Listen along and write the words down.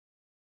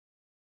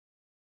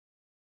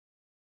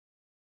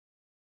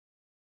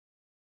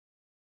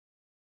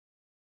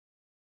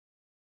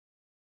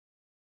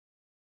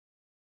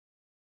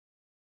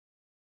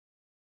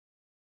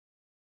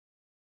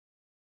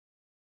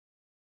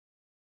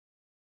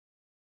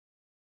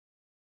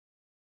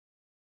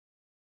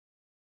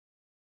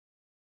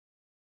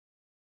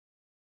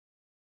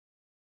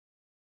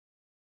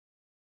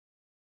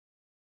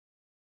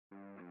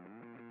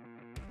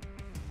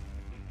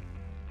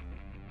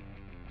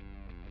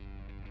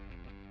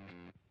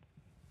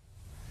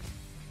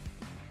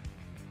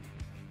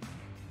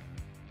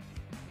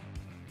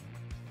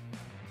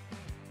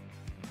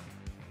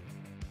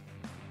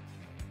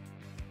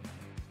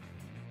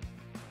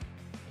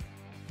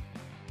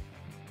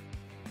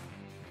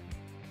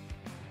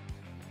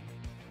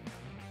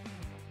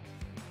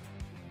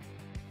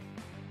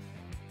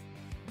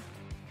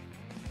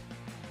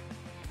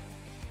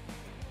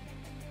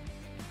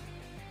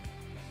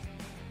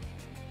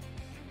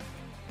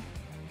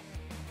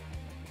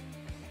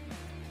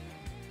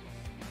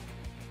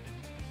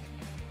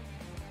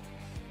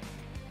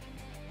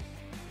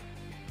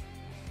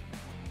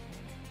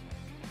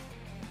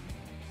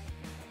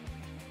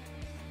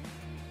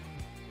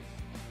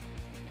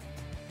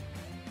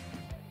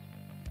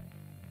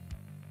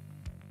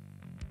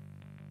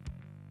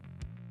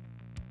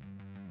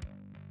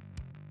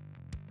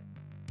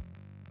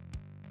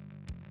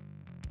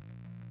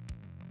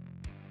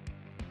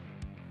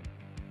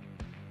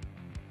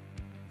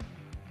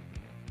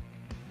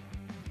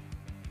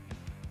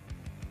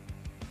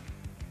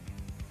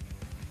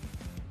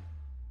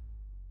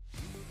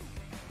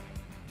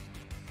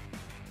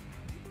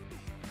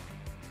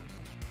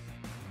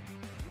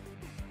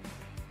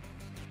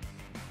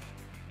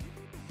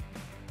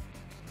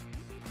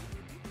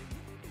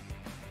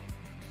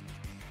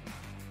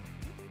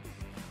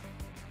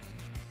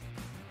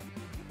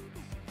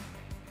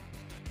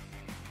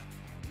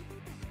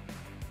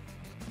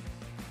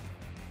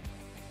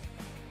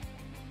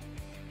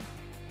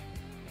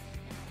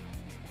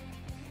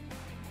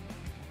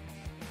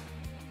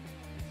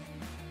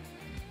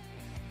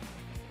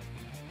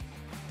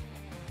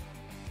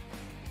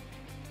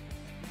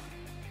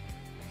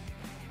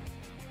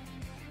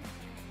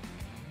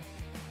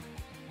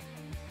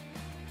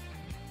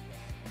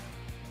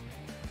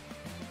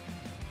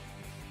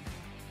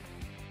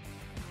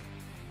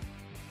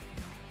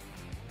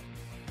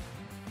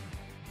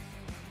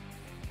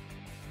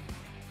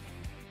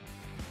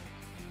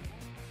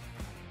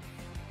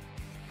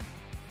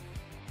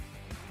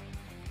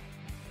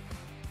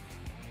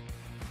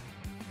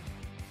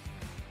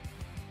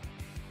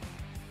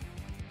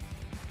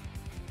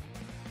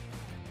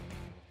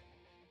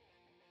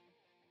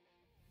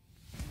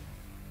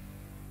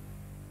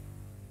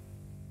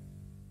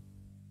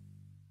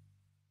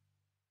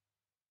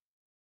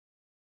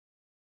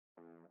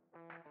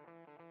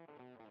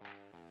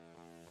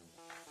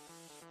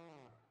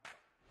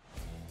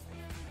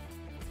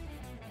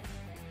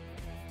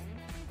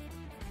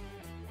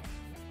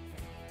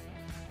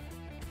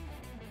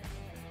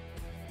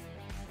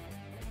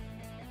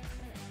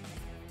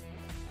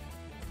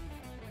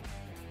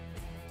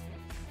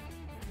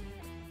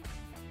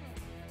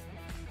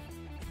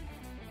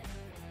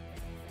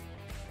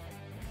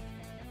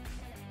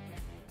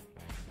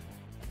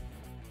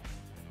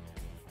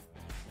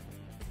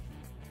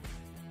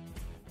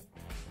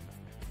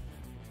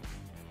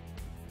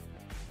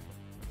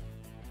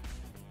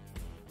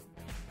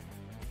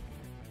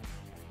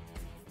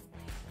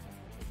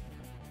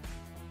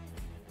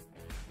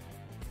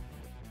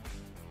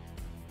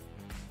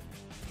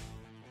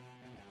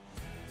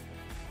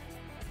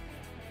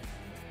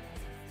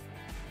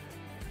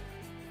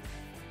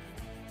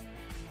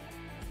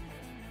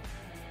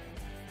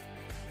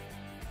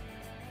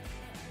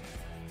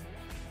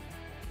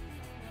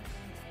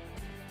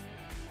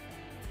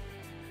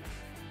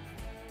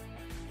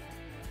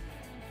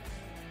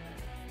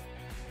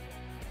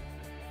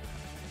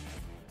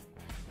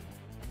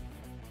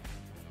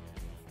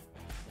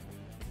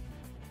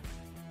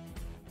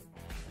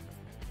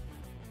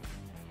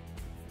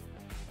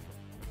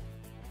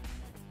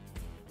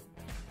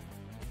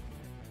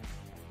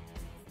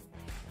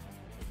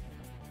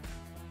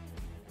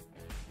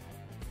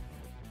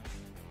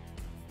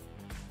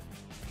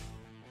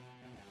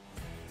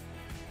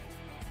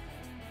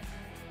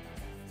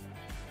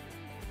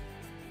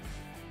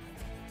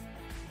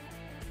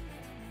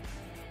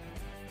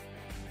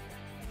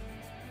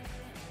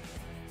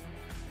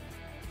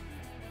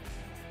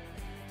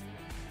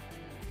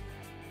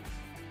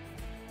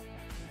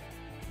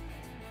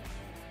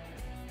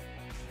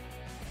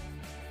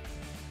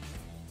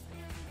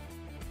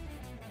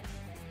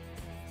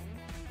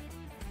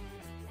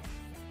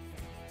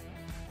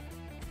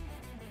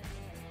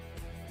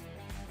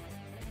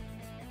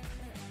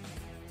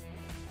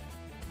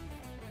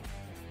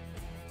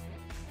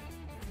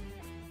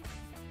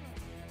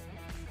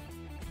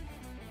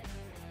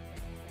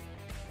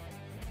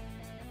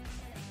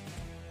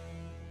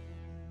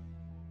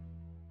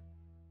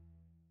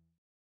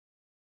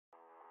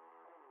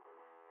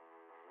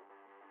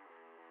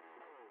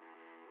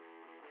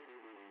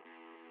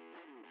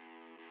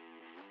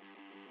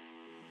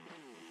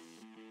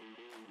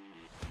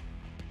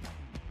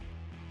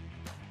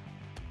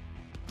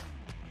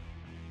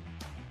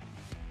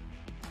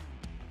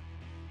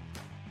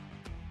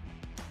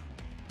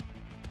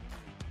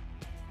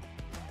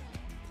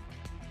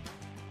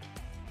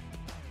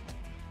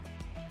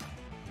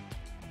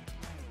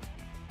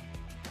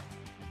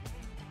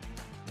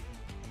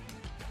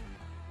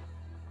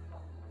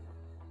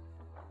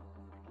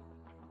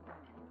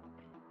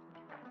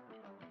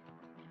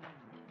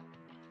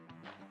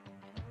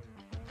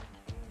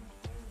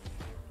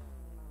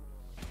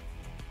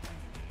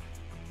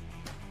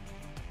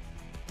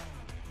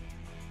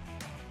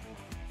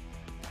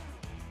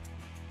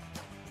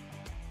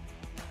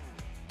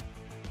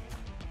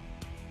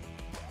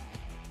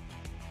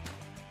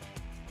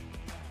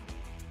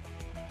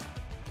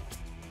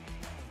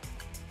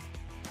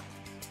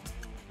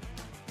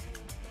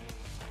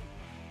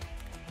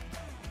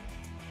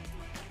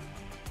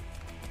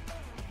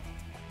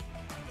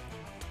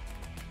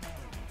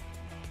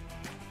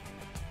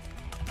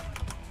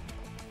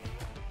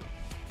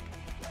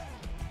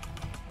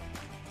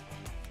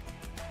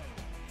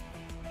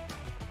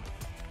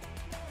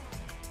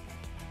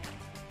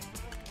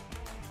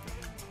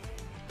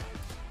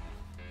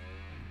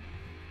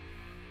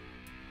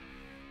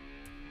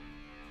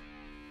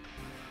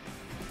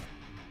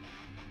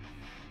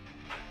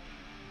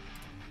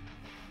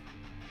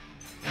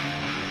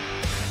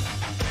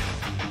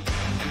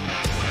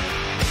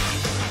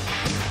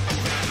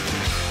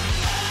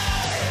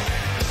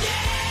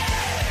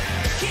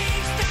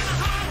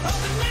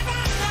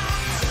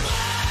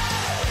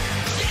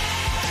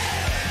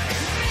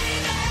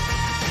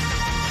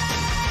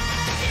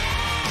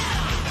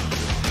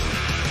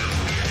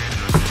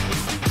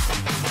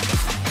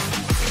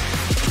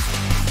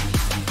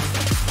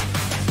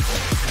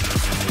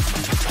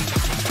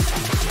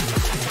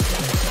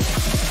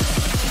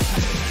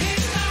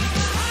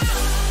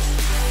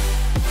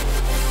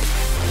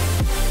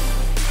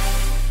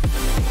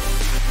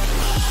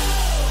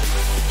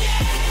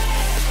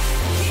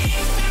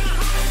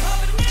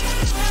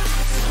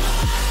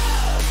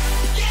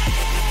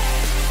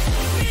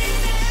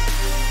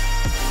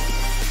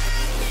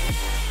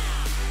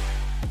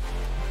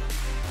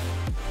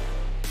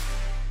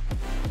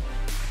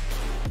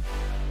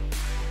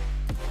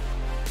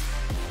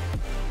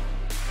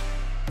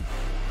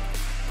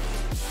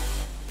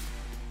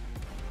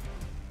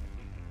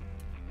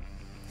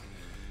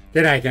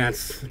G'day,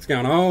 cunts. What's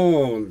going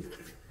on?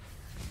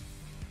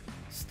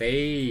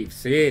 Steve,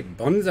 Sid,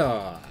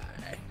 Bonsai.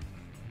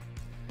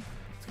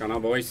 What's going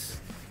on, boys?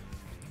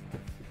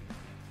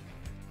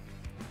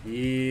 You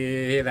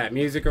hear that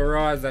music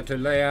alright? Is that too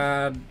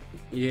loud?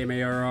 You hear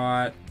me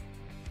alright?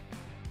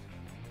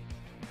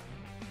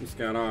 What's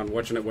going on?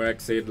 Watching it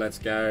work, Sid. Let's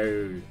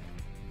go.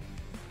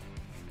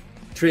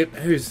 Trip?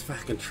 Who's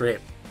fucking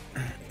Trip?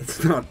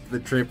 It's not the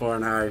Trip I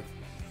know.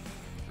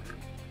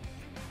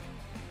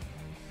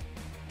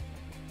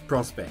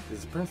 Prospect.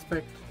 Is it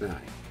Prospect? No.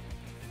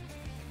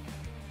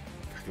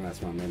 Fucking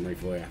that's my memory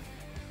for you.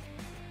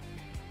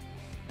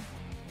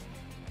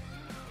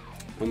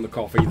 On the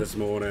coffee this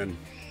morning.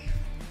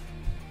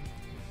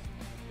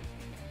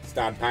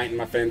 Started painting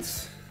my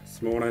fence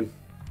this morning.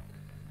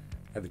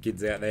 Had the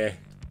kids out there.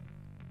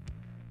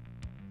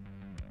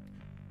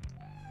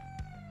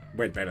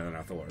 Went better than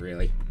I thought,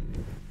 really.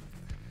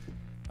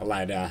 I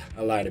laid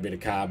a bit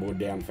of cardboard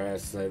down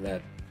first so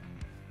that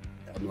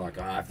I'm like,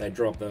 oh, if they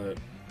drop the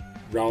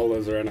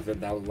rollers or anything,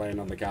 they'll land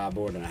on the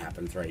cardboard, and it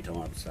happened 3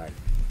 times. So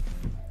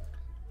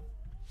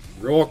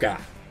Rocker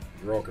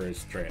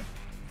is Trip.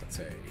 Let's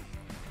see.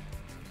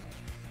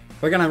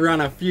 We're gonna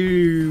run a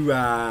few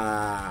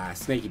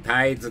sneaky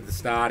paids at the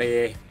start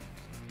here.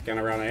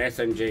 Gonna run an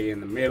SNG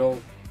in the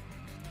middle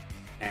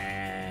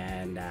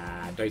and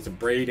do some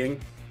breeding.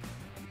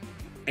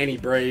 Any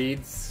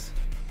breeds?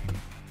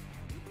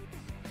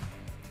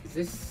 Is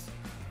this?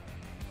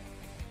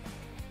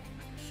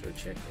 Should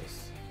check this.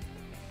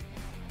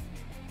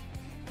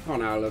 Oh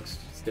no, it looks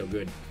still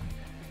good.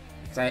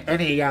 So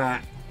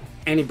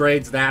any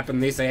breeds that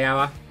happen this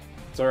hour,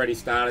 it's already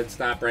started.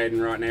 Start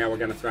breeding right now. We're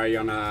going to throw you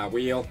on a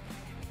wheel,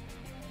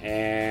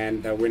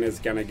 and the winner's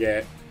going to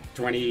get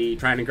 20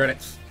 training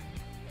credits.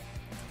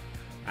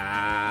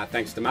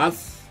 Thanks to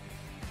Muzzle.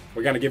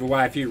 We're going to give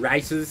away a few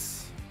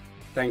races,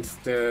 thanks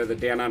to the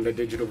DownUnder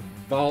Digital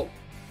Vault.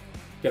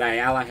 G'day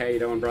Ella, how you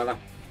doing, brother?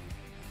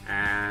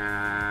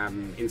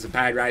 In some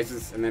paid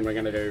races, and then we're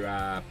going to do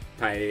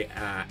pay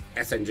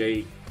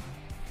SNG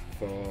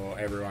for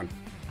everyone.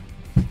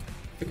 I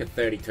think a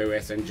 32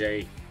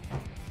 SNG,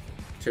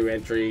 2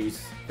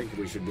 entries. I think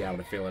we should be able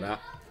to fill it up.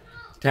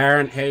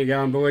 Tarrant, how you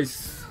going,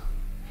 boys?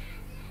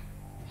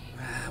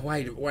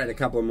 Wait a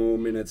couple of more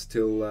minutes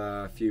till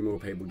a few more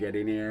people get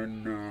in here,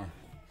 and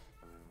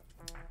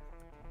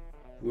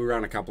we'll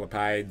run a couple of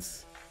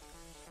paids.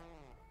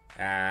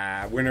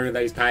 Winner of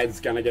these paids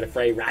is going to get a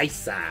free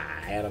racer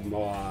out of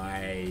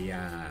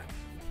my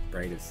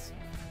breeders.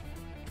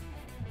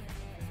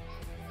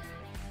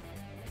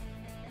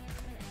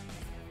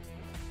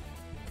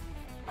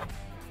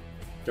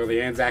 Got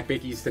the Anzac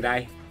Bickies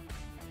today.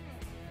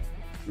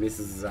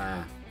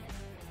 Mrs.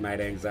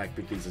 made Anzac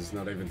Bickies. It's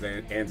not even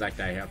Anzac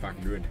Day. How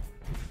fucking good.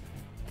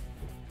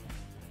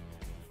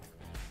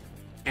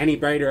 Any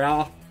breeder,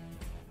 Al?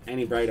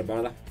 Any breeder,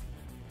 brother?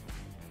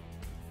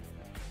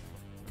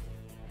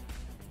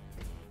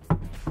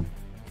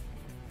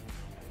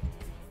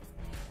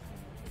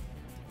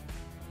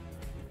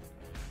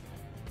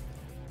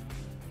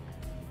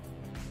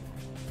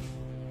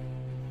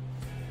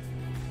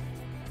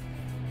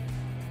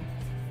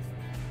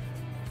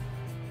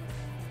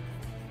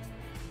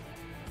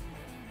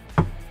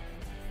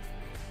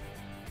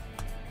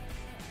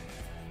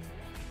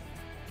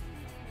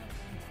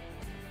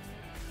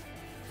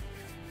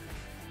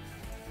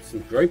 Some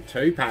Group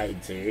 2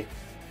 paids here.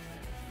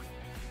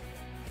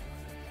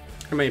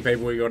 How many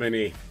people we got in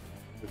here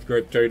with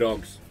Group 2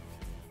 dogs?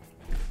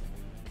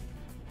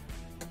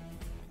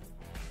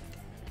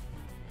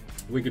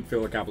 We could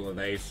fill a couple of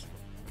these.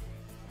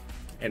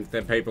 And if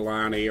the people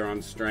aren't here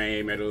on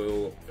stream,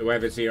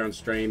 whoever's here on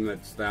stream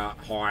that's the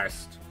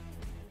highest,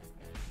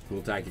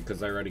 we'll take it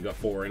because they already got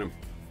 4 in them.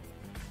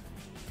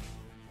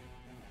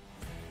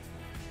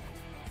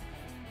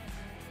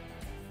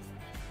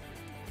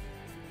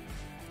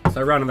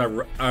 So running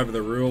over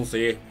the rules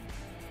here.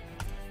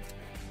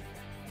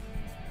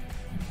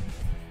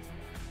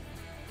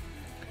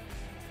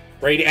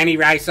 Breed any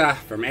racer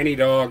from any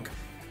dog.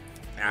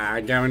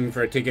 Going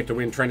for a ticket to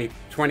win 20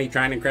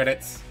 training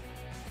credits.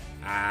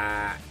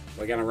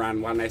 We're going to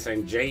run 1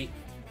 SNG.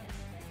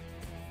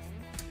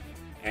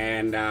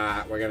 And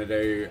we're going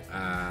to do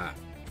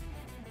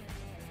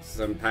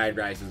some paid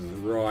races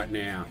right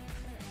now.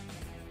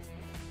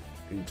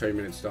 In 2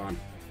 minutes time.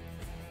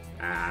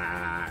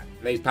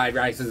 These paid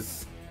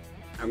races,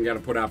 I'm going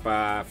to put up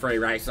a free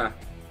racer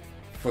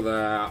for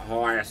the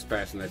highest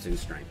person that's in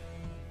stream.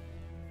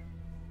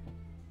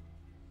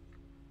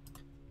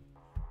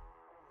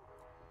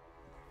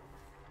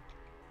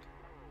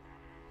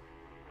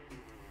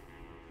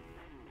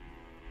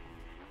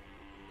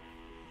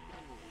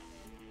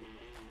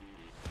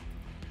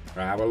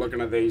 Right, we're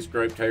looking at these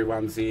Group 2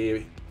 ones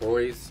here,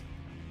 boys.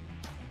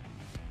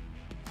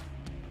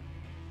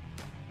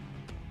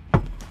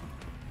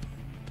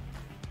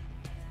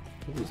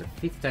 It was a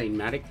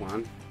 15-matic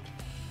one.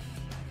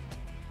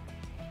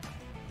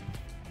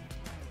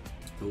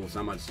 Oh,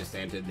 someone's just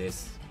entered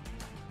this.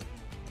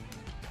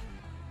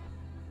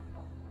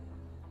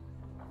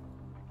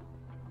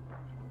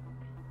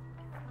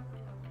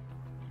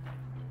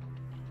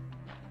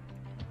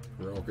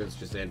 Raucous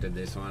just entered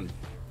this one.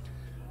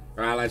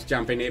 Alright, let's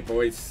jump in here,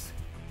 boys.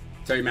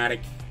 2-matic.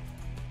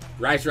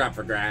 Racer up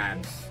for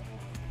grabs.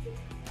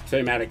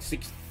 2-matic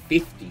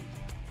 650.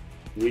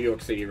 New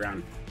York City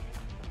run.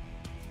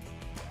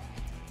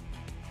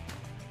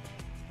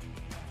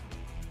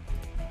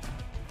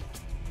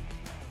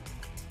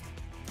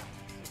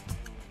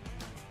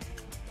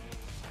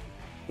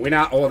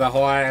 Winner or the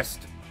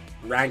highest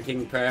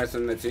ranking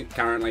person that's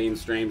currently in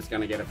stream is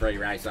going to get a free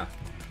racer.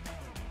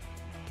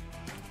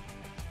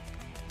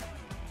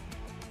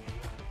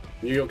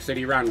 New York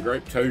City run,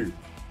 Group 2,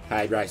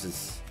 paid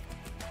races.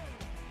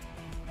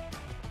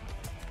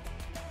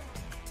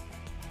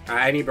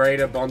 Any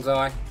breeder,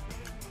 Bonsai.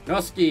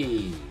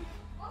 Noski.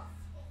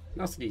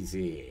 Noski's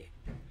here.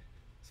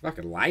 It's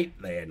fucking late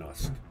there,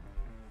 Nosk.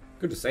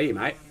 Good to see you,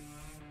 mate.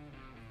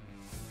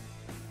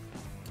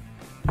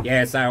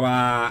 Yeah,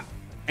 so,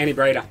 any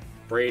breeder.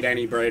 Breed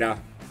any breeder.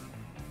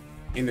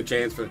 In the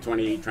chance for the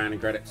 20 training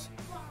credits.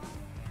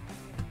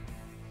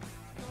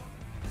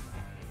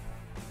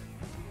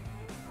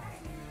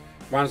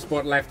 One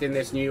spot left in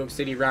this New York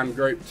City run,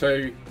 Group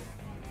 2.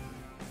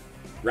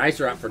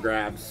 Racer up for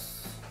grabs.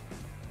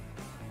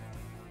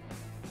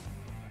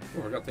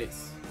 Oh, I got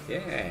this.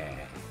 Yeah.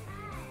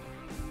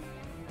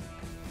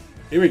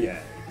 Here we go.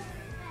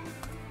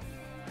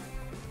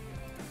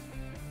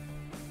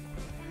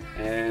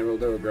 And we'll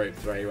do a Group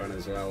 3 one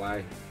as well,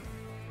 eh?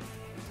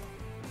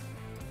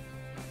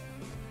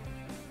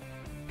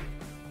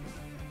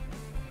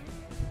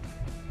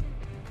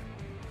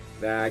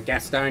 The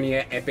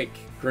Gastonia Epic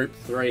Group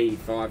 3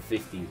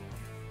 550.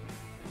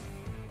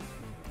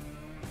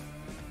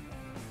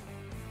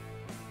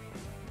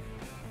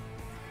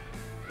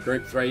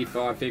 Group 3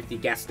 550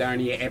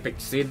 Gastonia Epic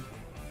Sid.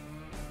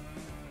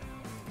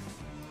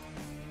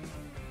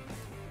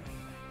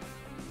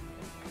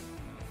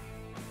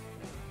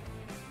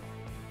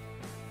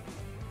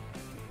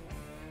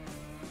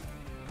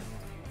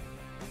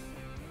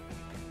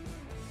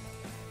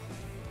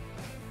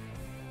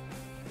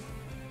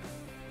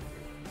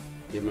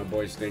 Give my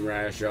boy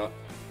Stingray a shot.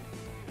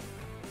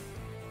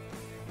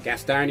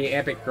 Gastonia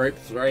Epic Group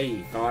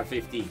 3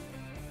 550.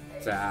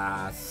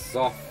 It's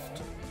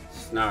soft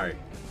snow.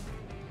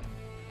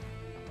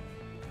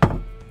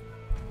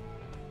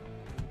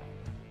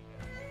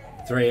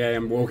 $3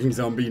 AM walking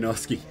zombie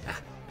Noski.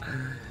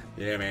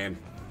 Yeah, man.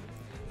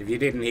 If you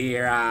didn't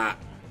hear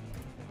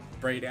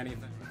breed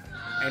anything,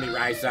 any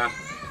racer,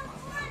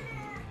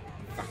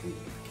 fucking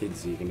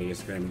kids, you can hear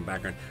screaming in the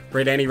background.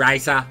 Breed any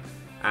racer,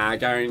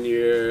 going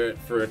you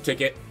for a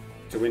ticket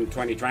to win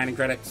 20 training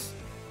credits.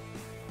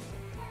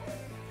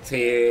 It's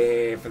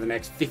here for the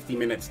next 50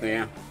 minutes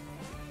now.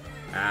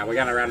 We're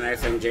going to run an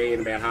SMG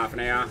in about half an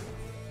hour.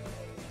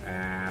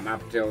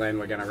 Up until then,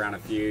 we're going to run a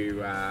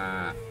few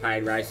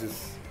paid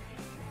races.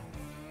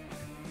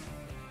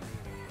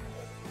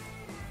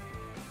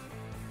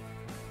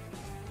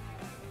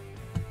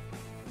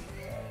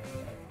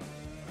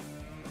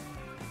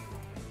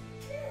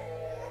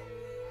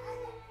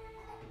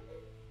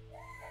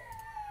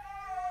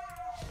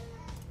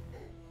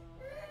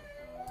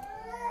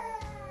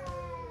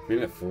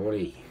 Minute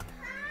 40.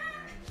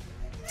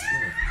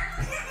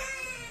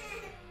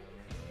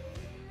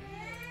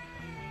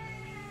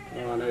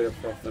 Oh, I need a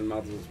Froth and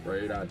Muzzles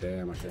breed. Oh,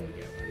 damn, I should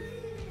get one.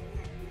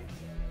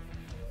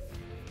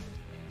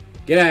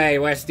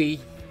 G'day, Westy.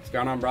 What's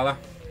going on, brother?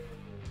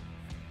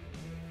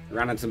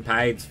 Running some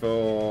paids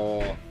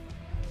for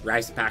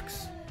race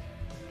packs.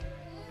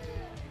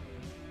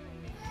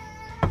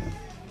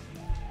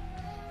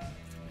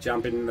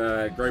 Jump in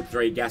the Group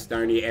 3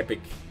 Gastonia Epic.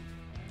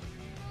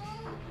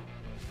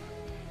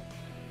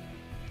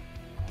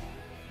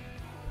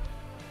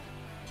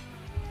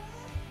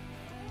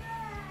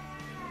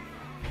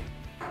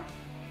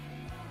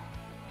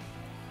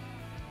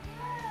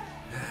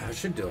 I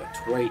should do a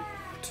tweet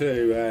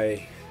too,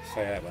 say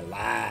that we're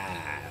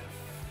live.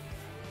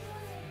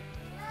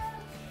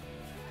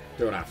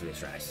 Do it after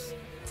this race.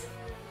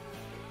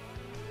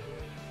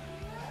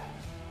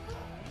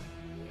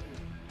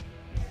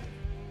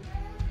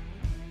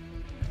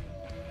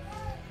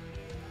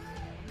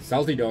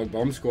 Salty Dog,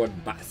 Bomb Squad,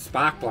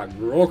 Sparkplug,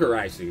 Rauca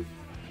Racing,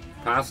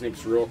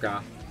 Parsnips,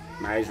 Rauca,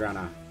 Maze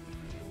Runner,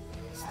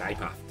 Stay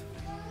Puffed.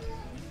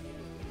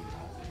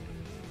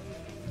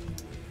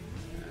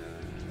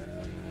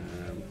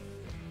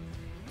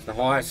 The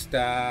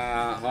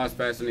highest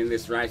person in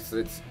this race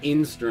that's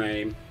in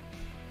stream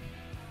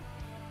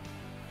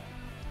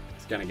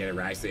is going to get a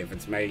race. If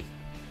it's me,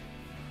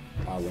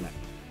 I'll win it.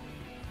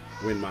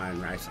 Win my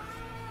own racer.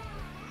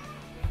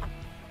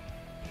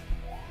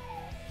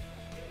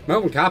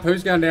 Melbourne Cup.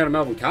 Who's going down to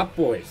Melbourne Cup,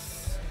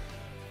 boys?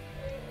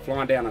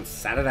 Flying down on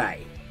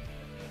Saturday.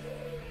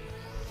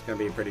 It's going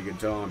to be a pretty good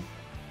time.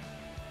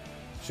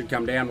 Should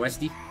come down,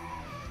 Westy.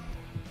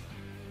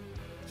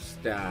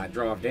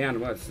 Drive down.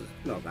 Well, it's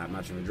not that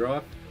much of a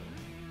drive.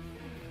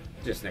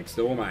 Just next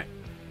door, mate.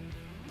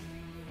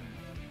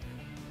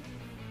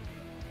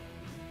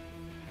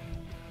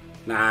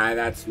 Nah,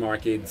 that's my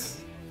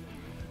kids.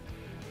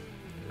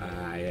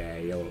 Yeah,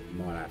 you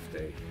might have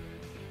to.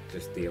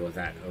 just deal with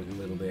that a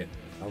little bit.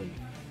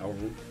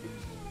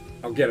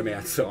 I'll get them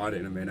outside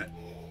in a minute.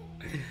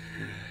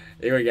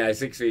 Here we go,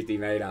 650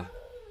 metre.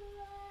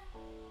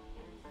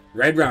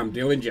 Red Rum,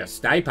 Dillinger,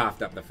 stay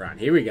puffed up the front.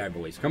 Here we go,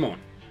 boys, come on.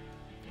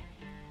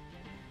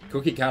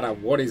 Cookie Cutter,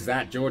 what is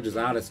that? George's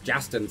Artist,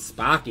 Justin,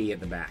 Sparky at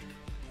the back.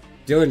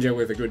 Dillinger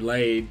with a good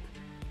lead.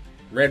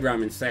 Red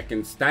Rum in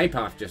second. Stay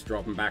Puff just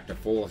dropping back to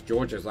fourth.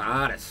 George's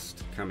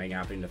Artist coming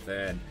up into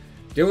third.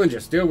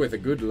 Dillinger still with a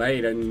good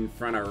lead in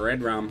front of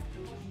Red Rum.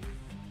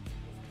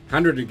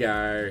 100 to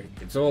go.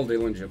 It's all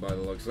Dillinger by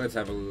the looks. Let's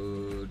have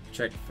a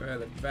check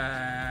further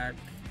back.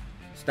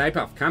 Stay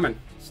Puff coming.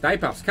 Stay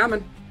Puff's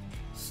coming.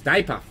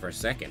 Stay Puff for a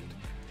second.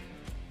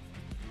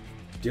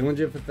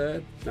 Dillinger for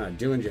third? No,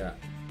 Dillinger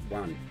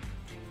won.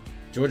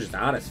 George's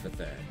Artist for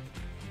third.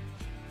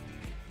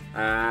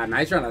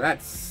 Maze Runner,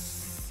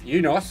 that's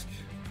you, Nosk.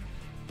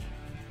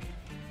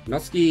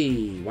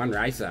 Noski, one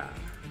racer.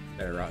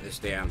 Better write this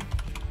down.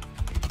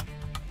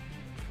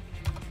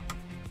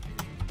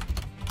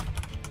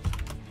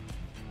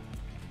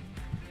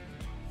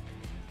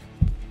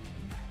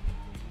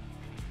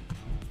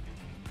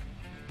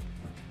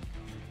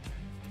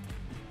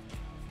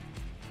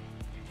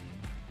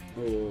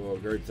 Oh,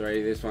 Group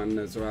 3, this one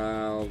as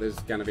well. There's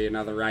going to be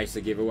another racer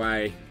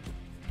giveaway.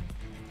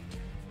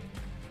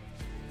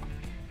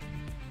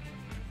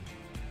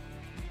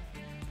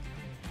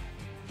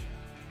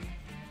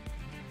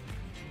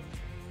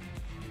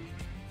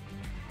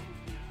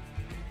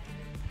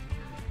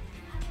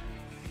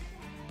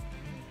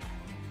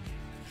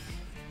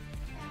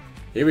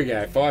 Here we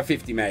go,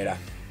 550 metre.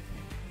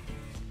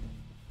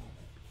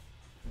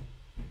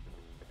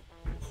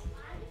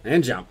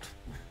 And jumped.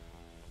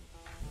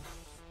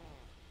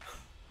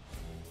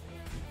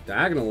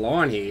 Diagonal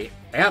line here.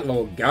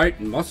 Outlaw Goat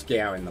and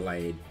Moscow in the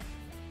lead.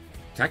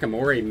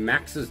 Takamori,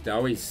 Max's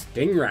Doughy,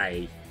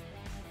 Stingray.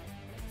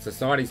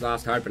 Society's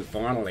Last Hope and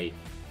finally.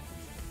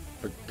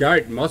 But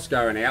Goat,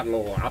 Moscow and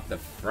Outlaw up the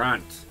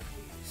front.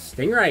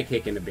 Stingray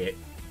kicking a bit.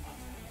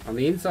 On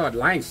the inside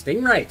lane,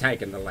 Stingray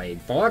taking the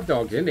lead. 5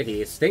 dogs in it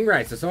here.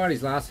 Stingray,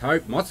 Society's Last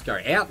Hope, Moscow,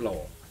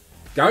 Outlaw.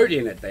 Goat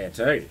in it there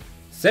too.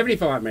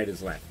 75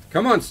 metres left.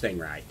 Come on,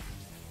 Stingray.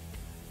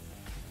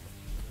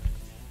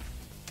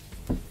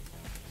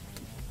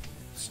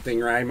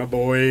 Stingray, my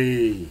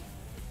boy.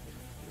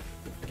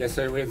 Guess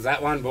who wins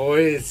that one,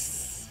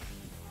 boys?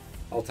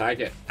 I'll take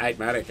it.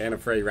 8-matic and a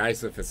free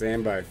racer for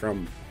Sambo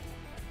from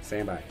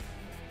Sambo.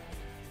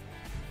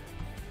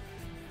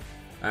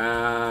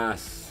 Ah,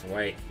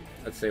 sweet.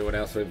 Let's see what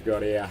else we've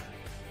got here.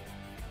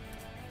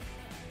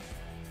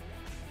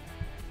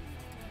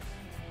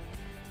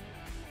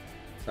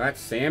 So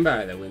that's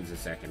Sambo that wins the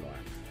second one.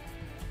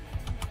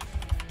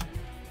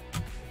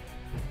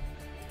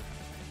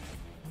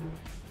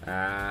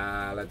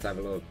 Let's have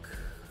a look.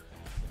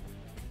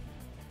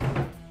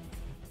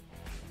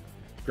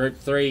 Group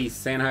 3,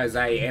 San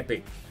Jose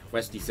Epic.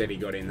 Westy said he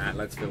got in that.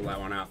 Let's fill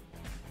that one up.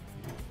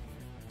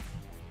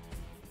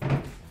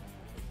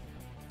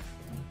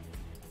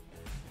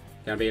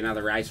 Going to be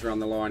another racer on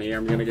the line here.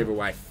 I'm going to give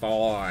away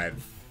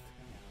 5.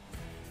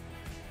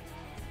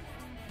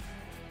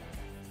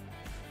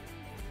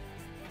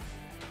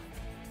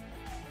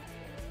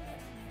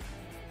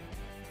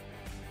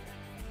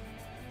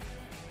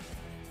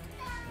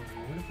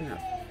 What about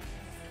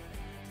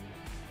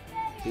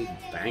Big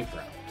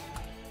Bankrupt?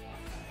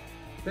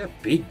 What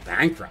about Big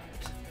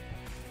Bankrupt?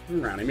 I'm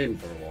going to run him in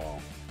for a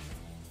while.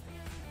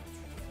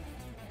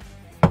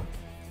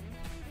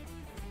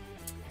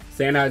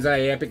 San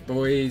Jose Epic,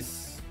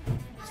 boys.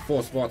 There's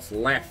 4 spots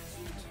left.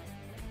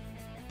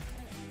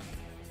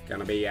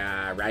 Gonna be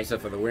a racer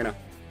for the winner.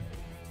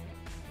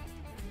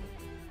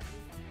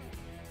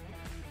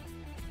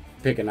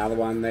 Pick another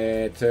one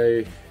there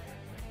too.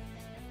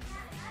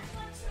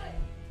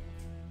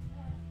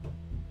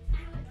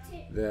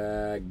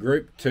 The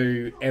Group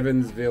 2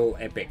 Evansville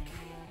Epic.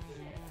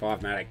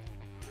 5-matic.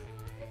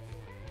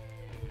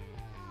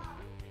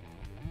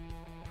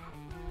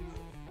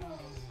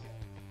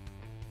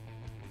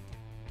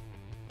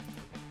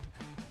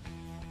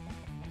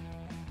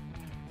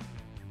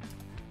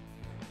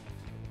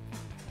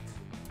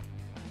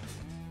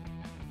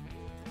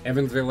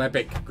 Evansville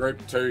Epic, Group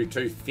 2,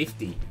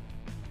 250.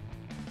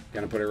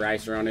 Gonna put a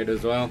racer on it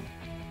as well.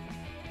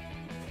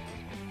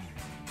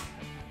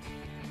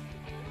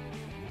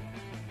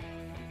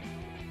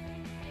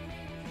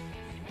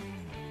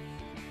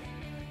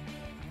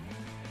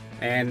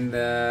 And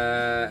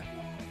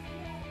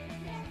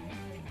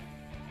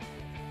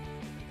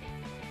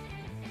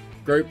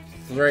Group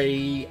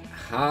 3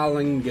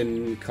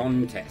 Harlingen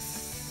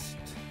Contest.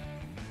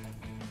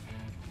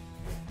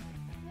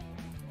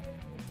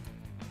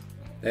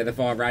 They're the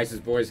 5 races,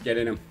 boys. Get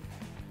in them.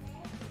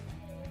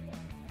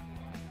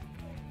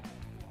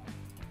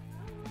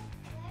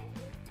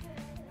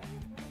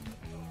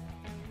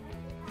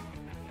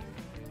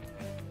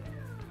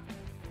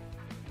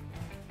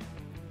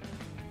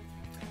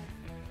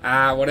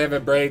 Whatever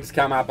breeds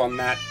come up on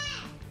that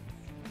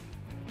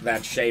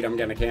sheet, I'm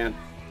going to count.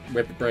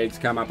 Whip breeds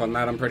come up on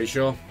that, I'm pretty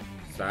sure.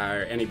 So,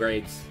 any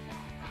breeds.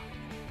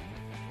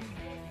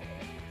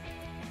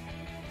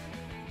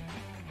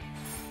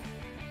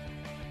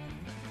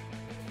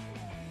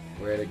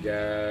 Where to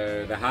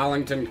go? The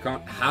Harlingen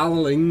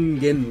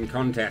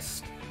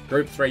contest.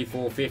 Group 3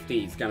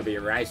 450 is going to be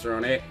a racer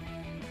on it.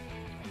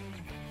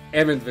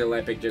 Evansville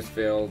Epic just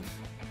filled.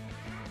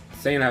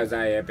 San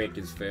Jose Epic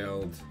is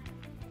filled.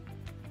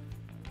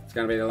 It's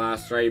going to be the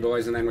last 3,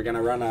 boys, and then we're going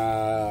to run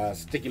a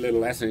sticky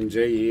little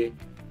SNG here.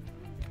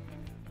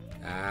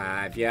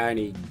 If you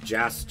only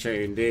just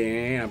tuned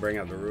in, I'll bring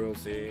up the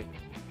rules here.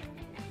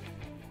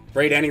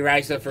 Breed any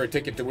racer for a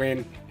ticket to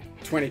win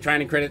 20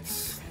 training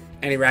credits.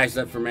 Any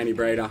racer from any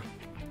breeder.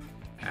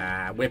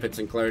 Whippets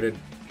included.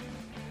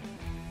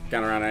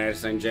 Gonna run an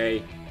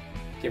SNG.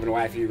 Giving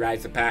away a few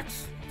racer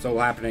packs. It's all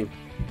happening.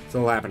 It's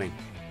all happening.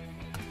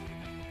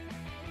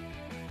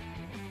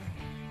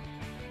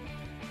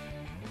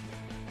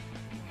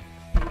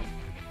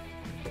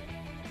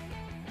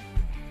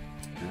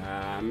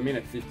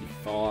 Minute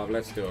 55.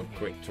 Let's do a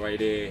quick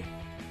tweet here.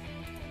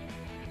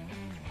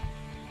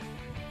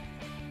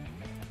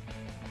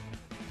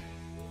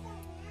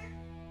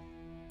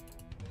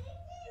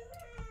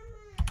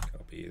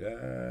 Copy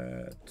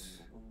that.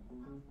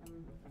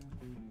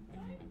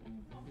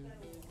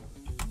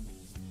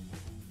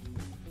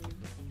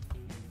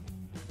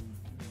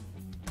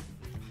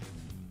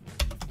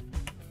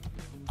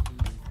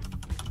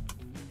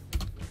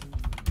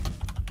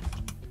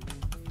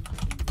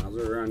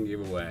 Muzzle run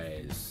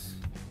giveaways.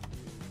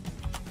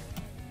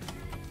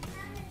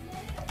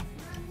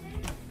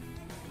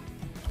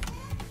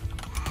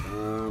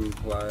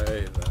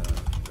 Play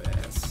the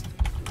best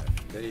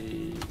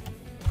NFT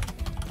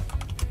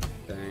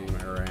game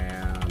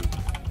around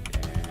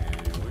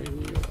and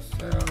win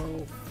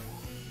yourself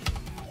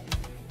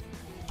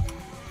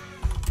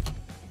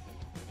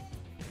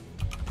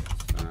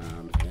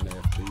some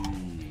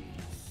NFTs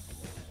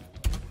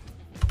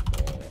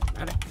for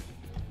Matic.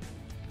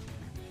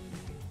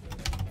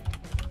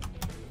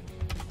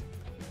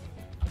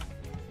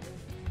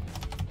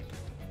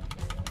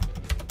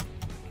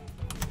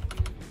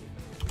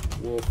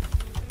 Wolf.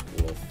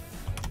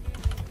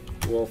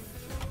 Wolf.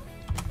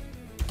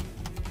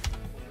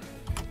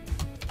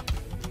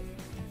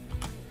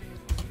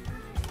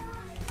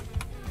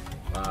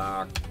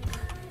 Fuck.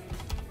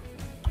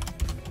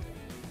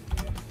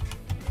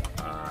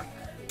 Fuck.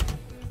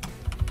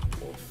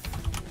 Wolf.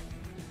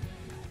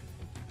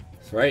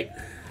 Sweet.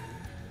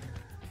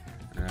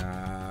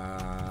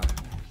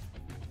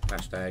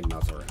 Hashtag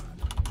Muzzle run.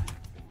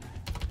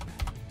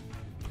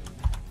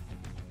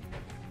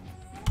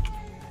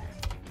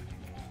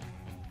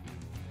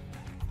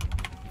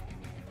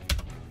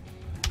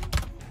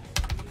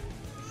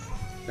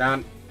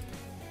 Done.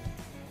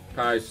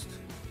 Post.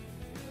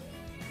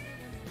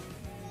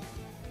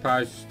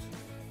 Post.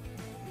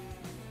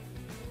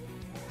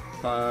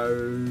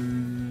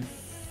 Post.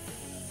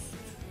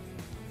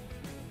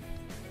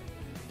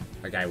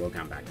 Okay, we'll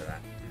come back to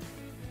that.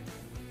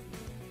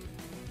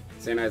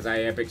 San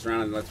Jose Epic's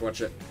running, let's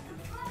watch it.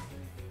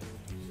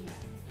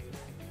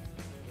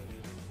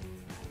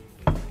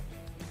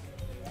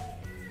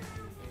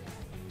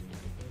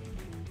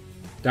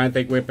 Don't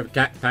think whip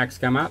packs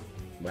come up?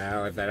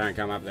 Well, if they don't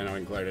come up, they're not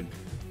included.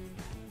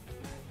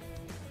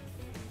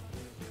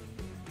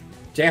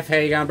 Jeff, how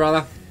you going,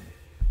 brother?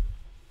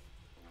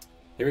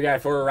 Here we go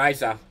for a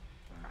racer.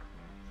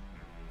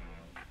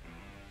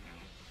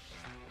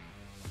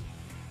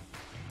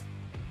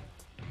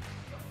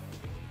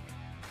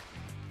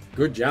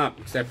 Good jump,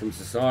 except from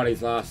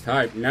Society's Last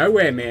Hope.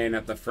 Nowhere Man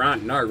at the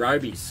front. No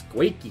Roby.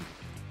 Squeaky.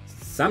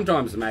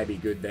 Sometimes maybe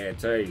good there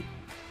too.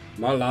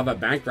 My Lover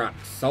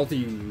Bankrupt.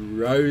 Salty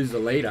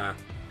Rosalita.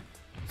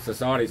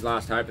 Society's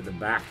Last Hope at the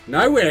back.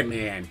 Nowhere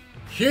Man.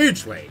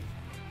 Huge lead.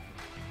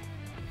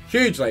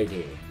 Huge lead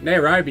here.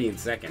 Nairobi in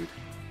second.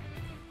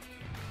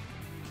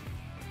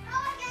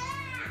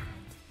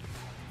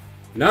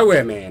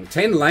 Nowhere Man.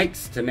 10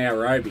 lengths to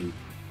Nairobi.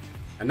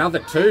 Another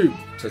 2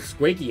 to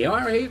Squeaky.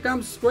 Oh, here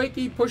comes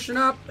Squeaky pushing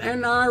up.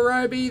 And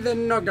Nairobi, they're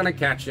not going to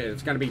catch it.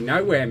 It's going to be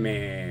Nowhere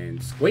Man.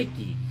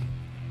 Squeaky.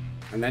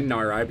 And then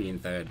Nairobi in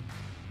third.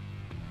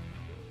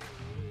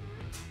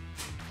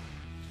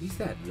 Jeez,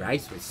 that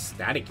race was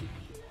staticky.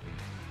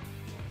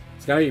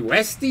 It's going to be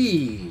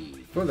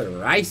Westy for the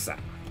racer.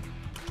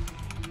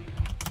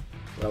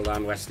 Well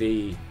done,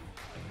 Westy.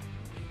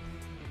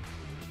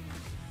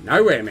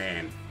 Nowhere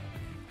Man.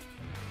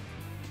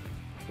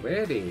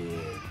 Where did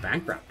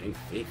Bankrupt in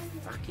 5th?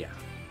 Fuck yeah.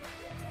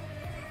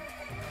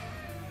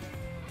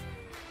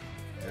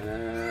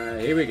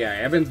 Here we go.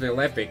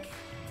 Evansville Epic.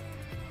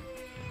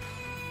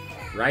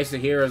 Racer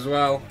here as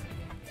well.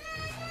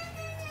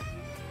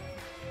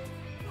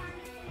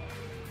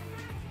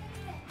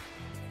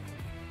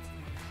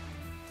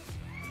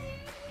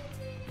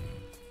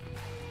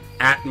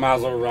 At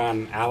Muzzle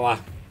Run,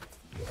 Allah.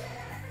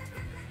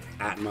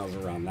 At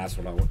Muzzle Run, that's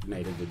what I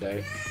needed to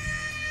do.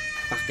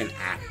 Fucking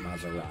at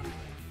Muzzle Run.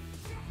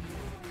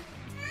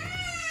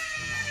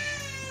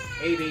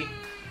 Evie.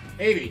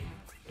 Evie.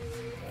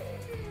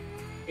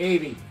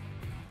 Evie.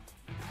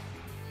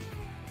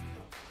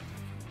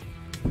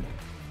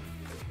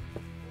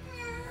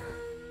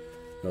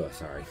 Oh,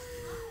 sorry.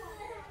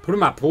 Put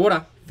him up,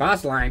 Porter.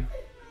 Fast lane.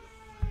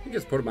 You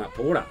just put them up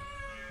Porter.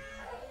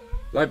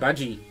 Low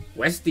budgie,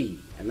 Westy,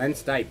 and then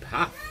Stay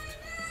Puffed.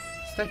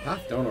 Stay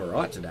Puffed doing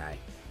alright today.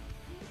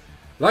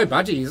 Low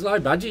budgie, is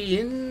Low budgie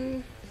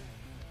in?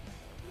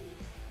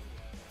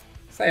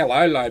 Say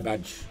hello, Low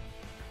budge.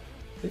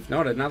 If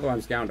not, another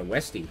one's going to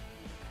Westy.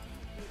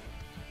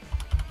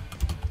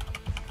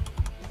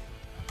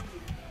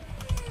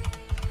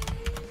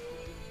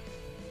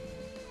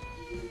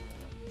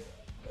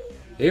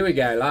 Here we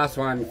go, last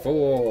one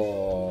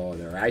for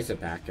the Racer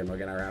Pack, and we're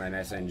going to run an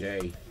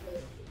SNG.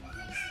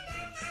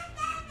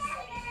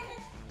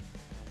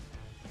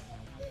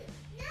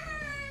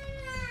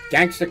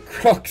 Gangster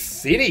Croc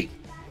City.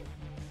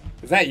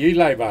 Is that you,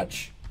 Low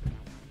Budge?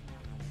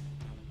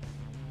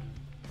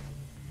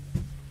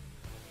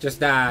 Just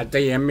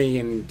DM me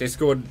in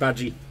Discord,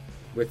 Budgie,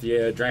 with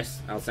your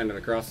address. I'll send it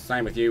across.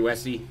 Same with you,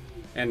 Westy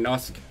and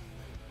Nosk.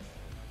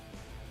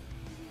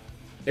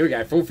 Here we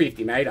go, full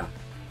 50 metre.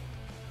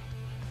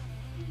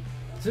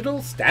 Is it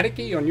all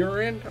staticky on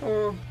your end?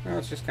 Oh, no,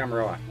 it's just come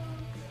right.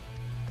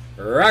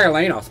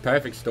 Ragalinos,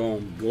 Perfect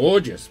Storm,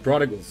 gorgeous.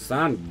 Prodigal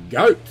Son,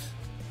 Goat.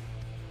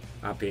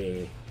 Up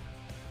here.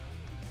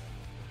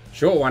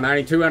 Short one,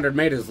 only 200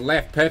 metres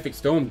left. Perfect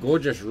Storm,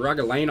 gorgeous.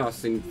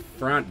 Rugalinos in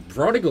front.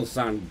 Prodigal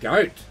Son,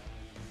 Goat.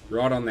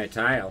 Right on their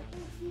tail.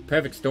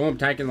 Perfect Storm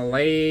taking the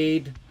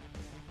lead.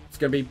 It's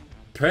going to be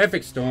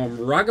Perfect Storm,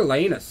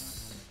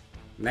 Rugalinos.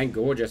 And then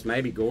Gorgeous,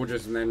 maybe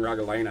Gorgeous, and then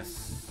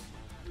Rugalinos.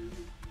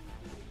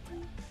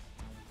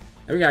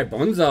 There we go,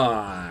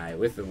 Bonsai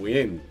with the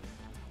win.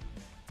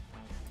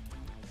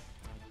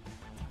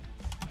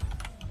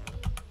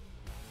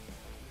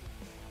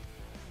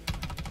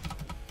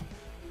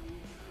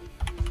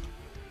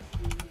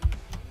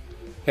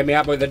 Hit me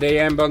up with a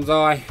DM,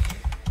 Bonsai.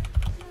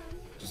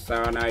 Just so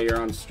I know you're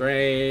on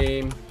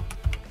stream.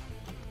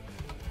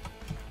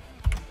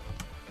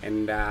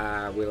 And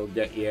we'll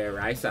get you a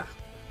racer.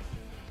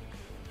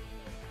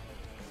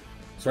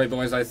 Sweet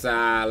boys,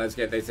 let's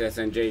get this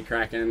SNG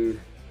cracking.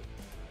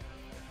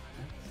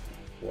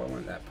 Why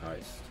won't that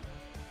post?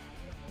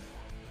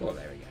 Oh,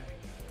 there we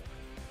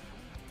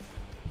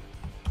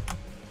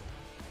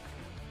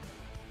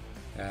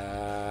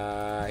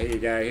go. Here you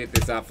go, hit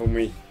this up for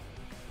me.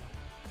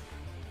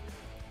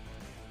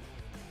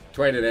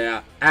 Tweet it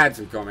out, add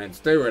some comments,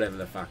 do whatever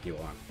the fuck you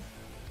want.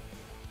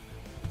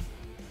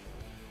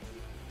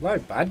 Low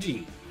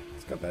budgie.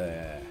 It's got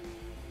the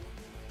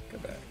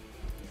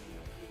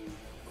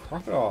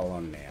crocodile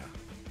on now.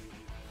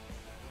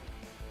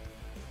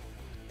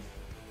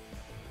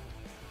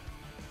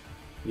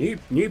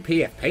 New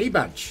PFP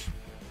budge.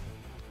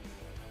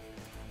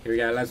 Here we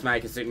go, let's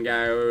make a sit and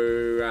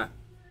go.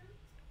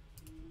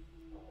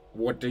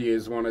 What do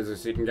you want as a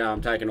sit and go? I'm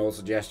taking all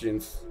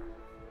suggestions.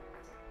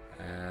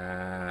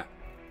 Oh,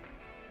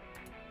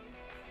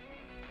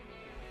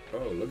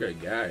 look at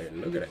it go.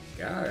 Look at it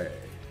go.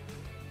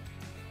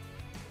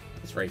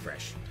 Let's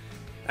refresh.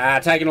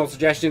 Taking all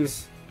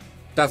suggestions.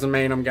 Doesn't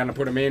mean I'm going to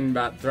put them in,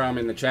 but throw them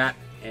in the chat.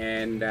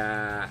 And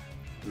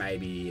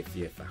maybe if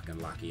you're fucking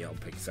lucky, I'll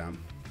pick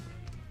some.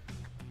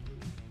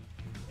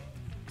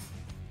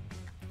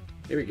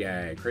 Here we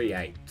go.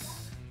 Create.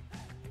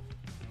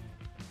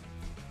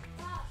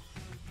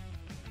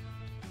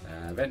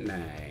 Event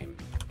name.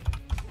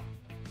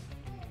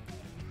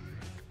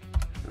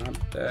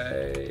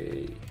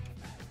 Update.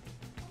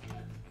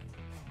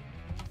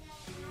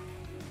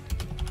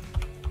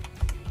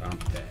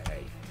 Bump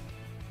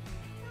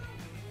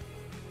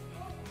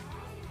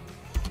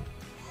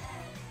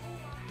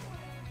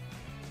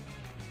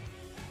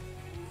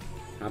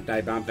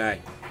day. Bump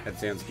day. That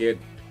sounds good.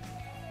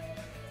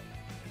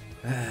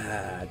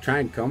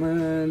 Trained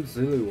Commons,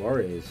 Zulu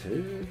Warriors.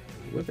 Who?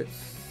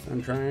 Whippets.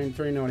 Untrained.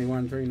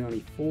 391,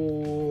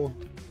 394,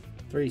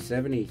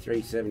 370,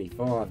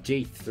 375.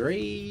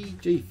 G3,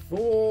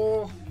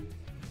 G4.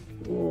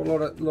 Oh,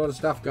 a lot of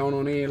stuff going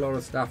on here. A lot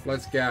of stuff.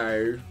 Let's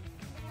go.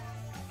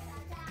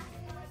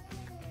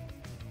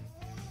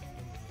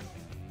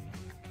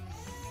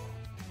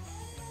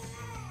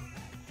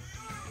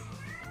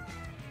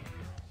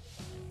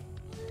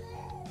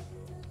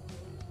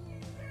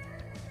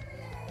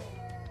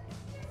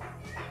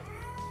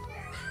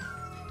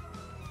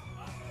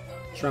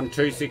 Run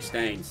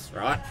 216s,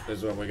 right? This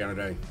is what we're going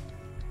to do.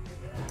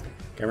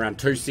 Go run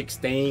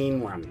 216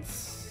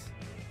 ones.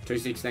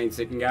 216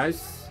 sit and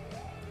goes.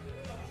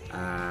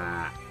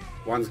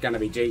 One's going to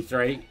be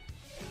G3.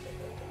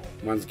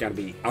 One's going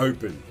to be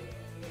open.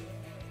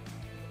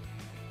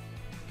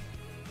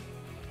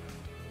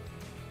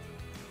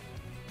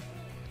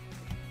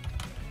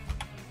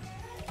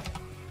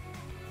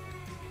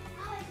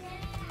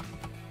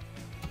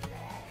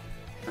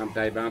 Bump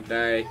day, bump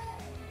day.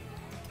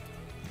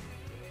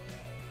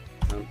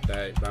 Bump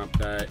day, bump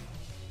day.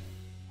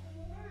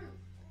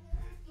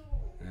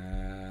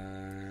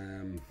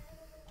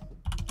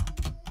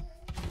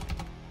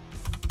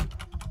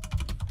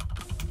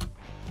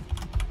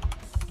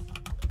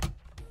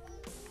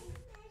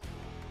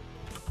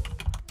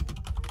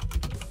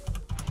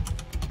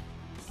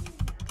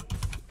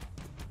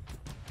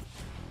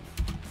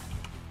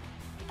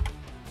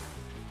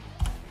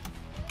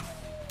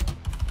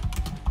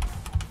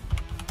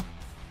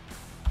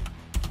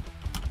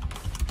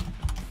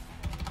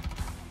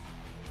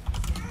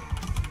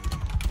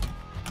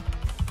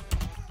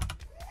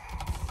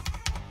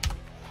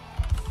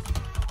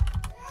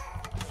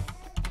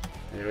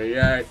 There we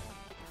go.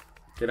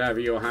 Get over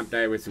your hump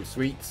day with some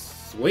sweet,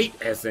 sweet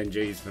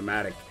SNGs for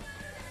Matic.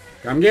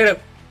 Come get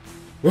it.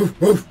 Woof,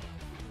 woof.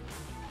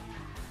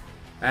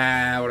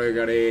 What do we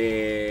got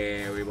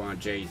here? We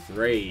want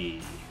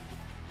G3.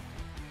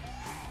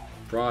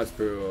 Prize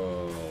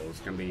pool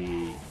is going to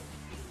be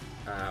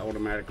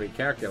automatically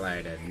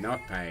calculated.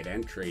 Not paid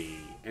entry.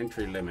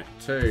 Entry limit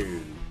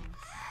 2.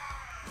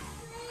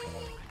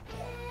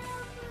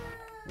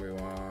 We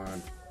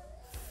want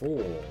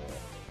 4.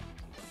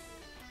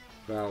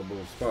 Available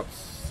spots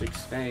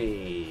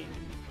 16.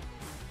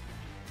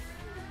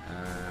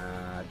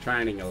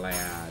 Training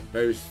allowed.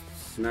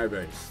 Boosts, no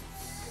boosts.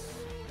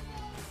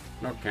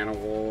 Not Kennel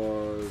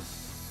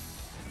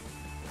Wars.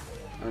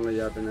 Only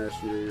open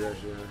SUV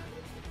ratio.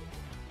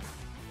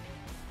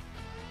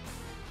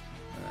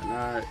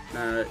 No.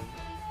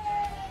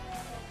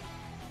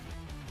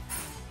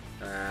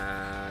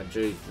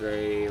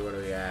 G3, what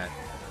are we at?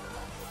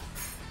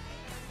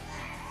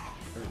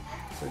 Oh,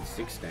 so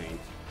 16.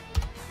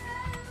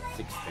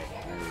 16,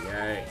 there we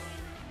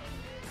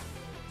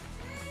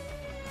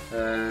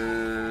go.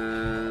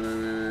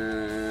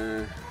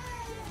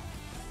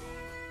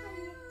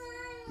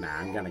 Nah,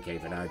 I'm gonna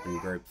keep it open.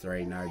 Group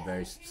 3, no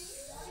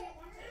boosts.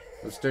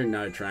 Let's do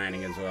no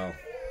training as well.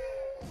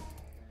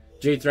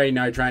 G3,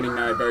 no training,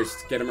 no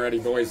boosts. Get them ready,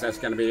 boys. That's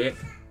gonna be it.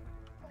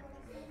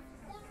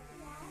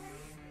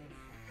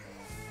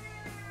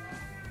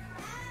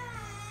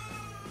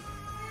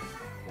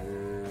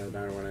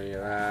 Don't want any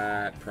of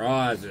that.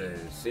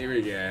 Prizes. Here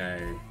we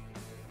go.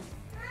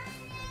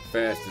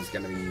 First is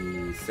gonna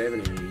be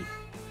 70.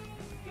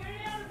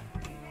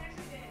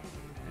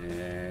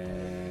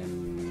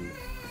 And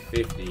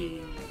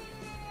 50.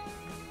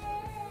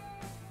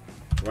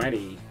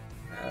 20.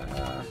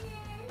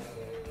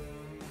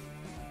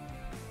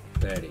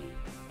 30.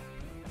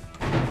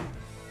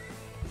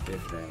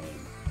 15.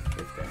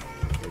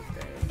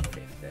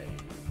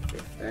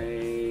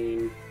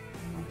 15.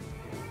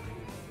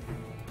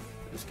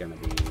 It's gonna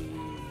be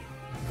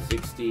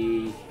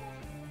 60.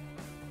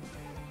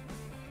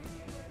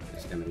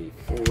 It's gonna be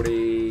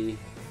 40.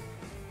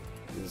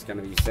 It's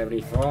gonna be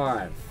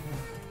 75.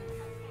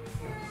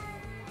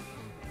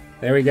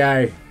 There we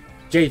go.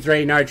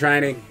 G3, no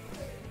training.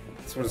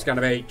 That's what it's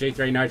gonna be.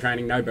 G3, no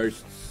training, no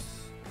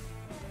boosts.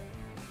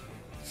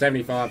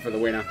 75 for the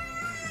winner.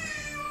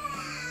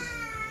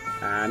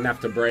 Enough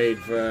to breed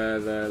for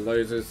the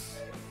losers.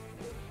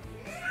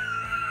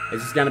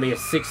 This is going to be a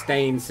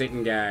 16 sit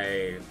and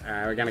go.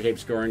 We're going to keep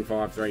scoring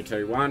 5, 3,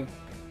 2, 1.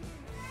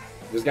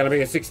 There's going to be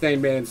a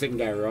 16-man sit and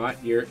go, right?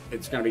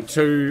 It's going to be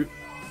 2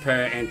 per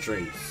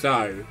entry.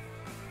 So,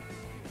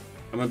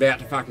 I'm about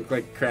to fucking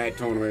click create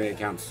tournament. Here it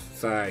comes.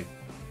 So,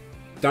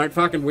 don't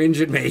fucking whinge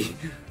at me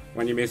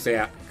when you miss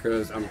out,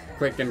 because I'm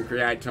clicking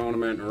create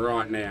tournament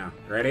right now.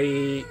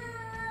 Ready?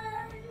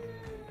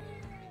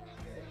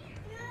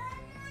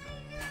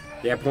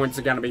 Yeah, points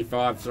are going to be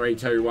 5, 3,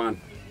 2,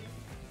 1.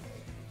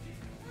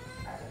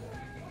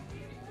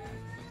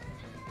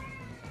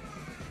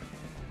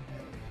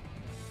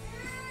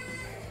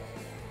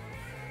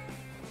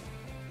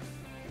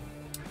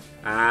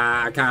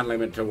 I can't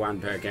limit to 1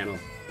 per kennel.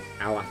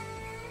 Allah.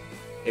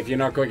 If you're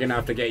not quick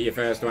enough to get your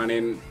first one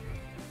in,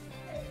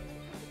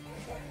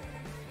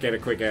 get a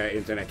quicker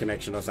internet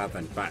connection or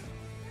something. But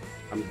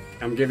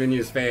I'm giving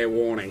you fair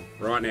warning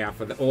right now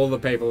for all the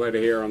people that are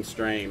here on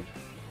stream.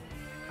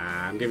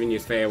 I'm giving you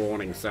fair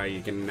warning so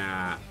you can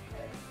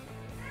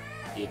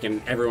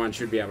everyone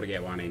should be able to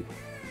get one in.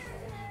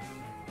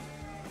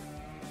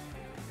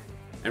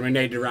 And we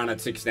need to run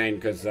at 16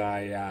 because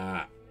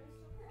I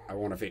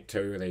want to fit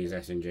 2 of these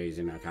SNGs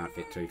in. I can't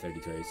fit 2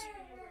 32s.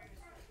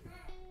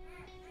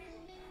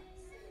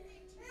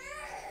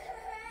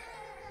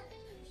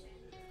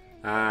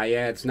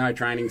 Yeah, it's no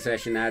training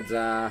session ads.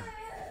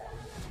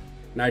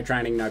 No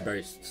training, no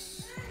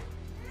boosts.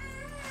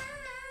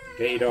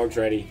 Get your dogs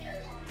ready.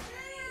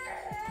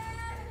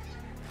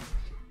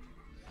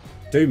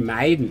 Do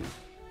maiden.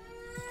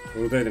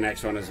 We'll do the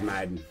next one as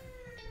maiden.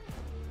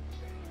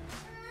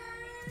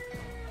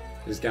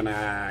 Just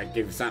gonna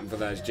give something for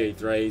those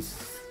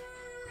G3s.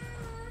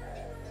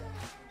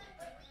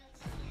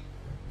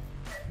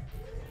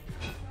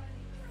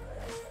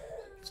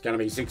 It's gonna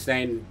be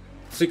 16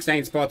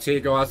 spots here,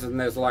 guys, and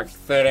there's like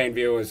 13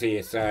 viewers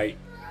here, so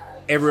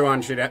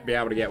everyone should be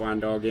able to get one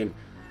dog in.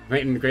 We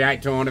can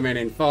create tournament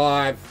in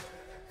 5,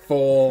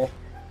 4,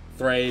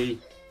 3,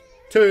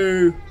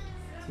 2,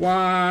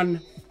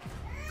 1.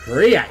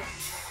 Create.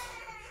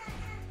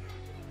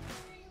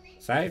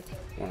 Save.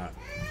 Why not?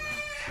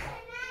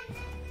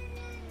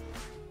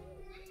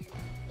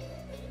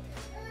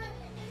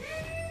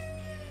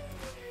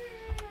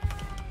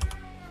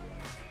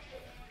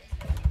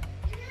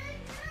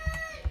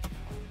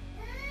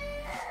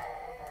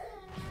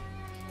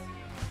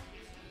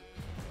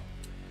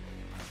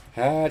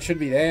 It should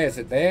be there. Is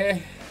it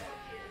there?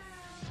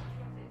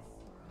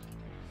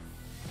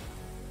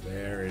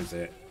 Where is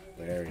it?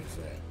 Where is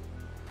it?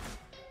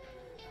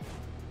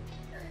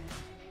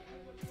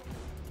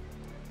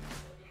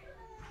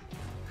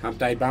 Hump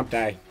day, bump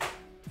day.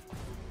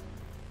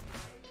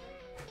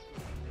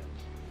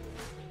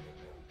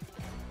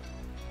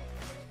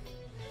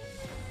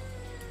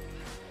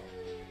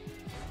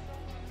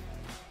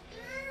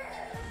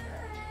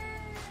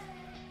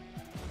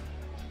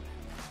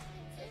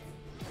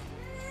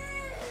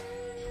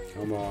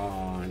 Come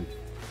on.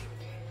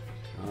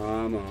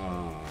 Come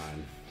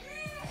on.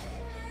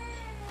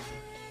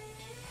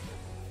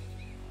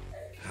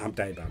 Hump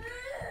day bump.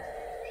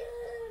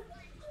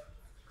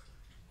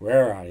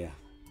 Where are you?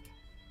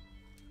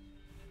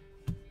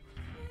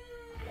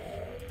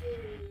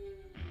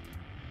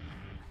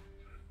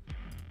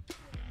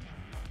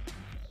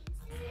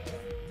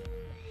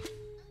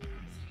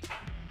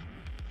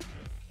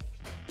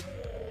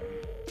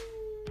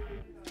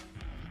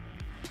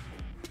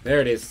 There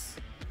it is.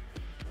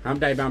 Hump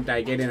day, bump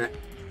day, get in it.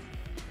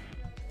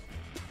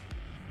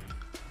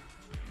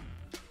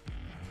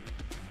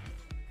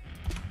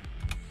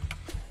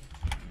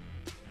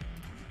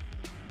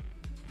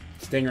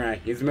 Stingray,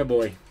 here's my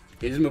boy.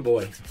 Here's my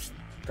boy.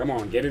 Come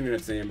on, get in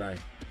it, Sambo.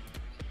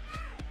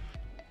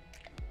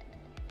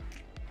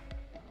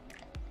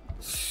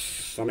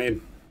 I'm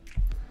in.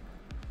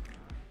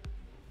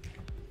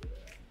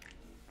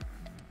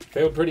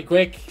 Filled pretty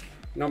quick.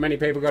 Not many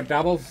people got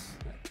doubles.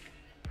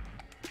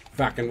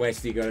 Fucking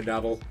Westy got a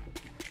double.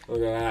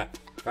 Look at that.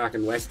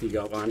 Fucking Westy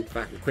got one.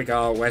 Fucking quick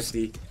old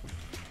Westy.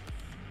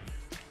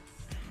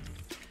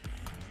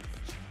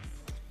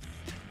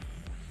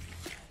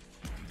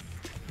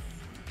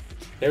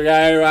 Here we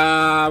go.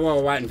 While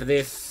we're waiting for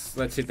this,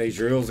 let's hit these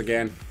rules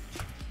again.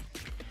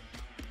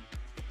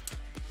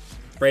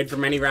 Breed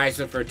from any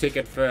racer for a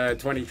ticket for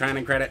 20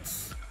 training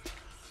credits.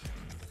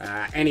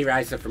 Any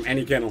racer from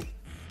any kennel.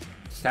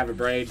 Just have a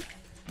breed.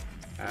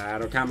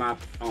 It'll come up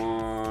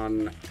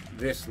on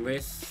this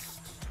list.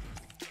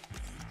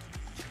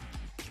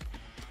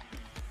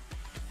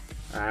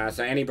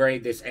 So any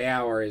breed this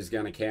hour is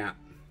going to count.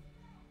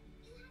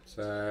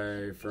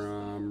 So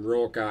from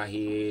Rorka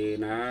here,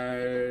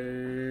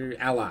 no,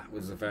 Ella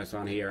was the first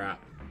one here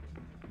up.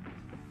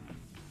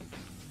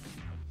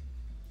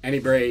 Any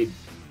breed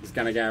is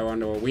going to go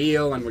onto a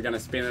wheel and we're going to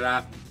spin it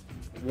up.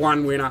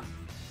 One winner,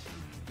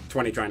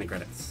 20 training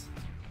credits.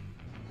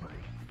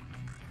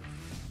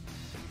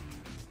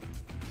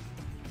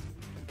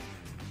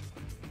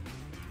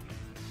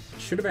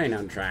 Should have been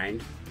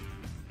untrained.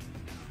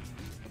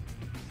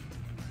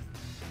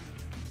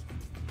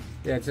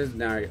 Yeah, it says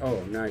no.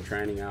 Oh, no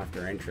training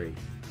after entry.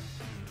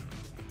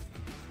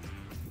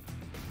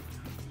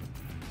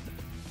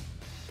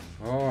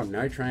 Oh,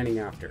 no training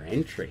after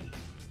entry.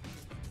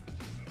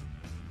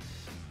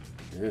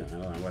 Yeah, I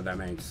don't know what that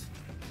means.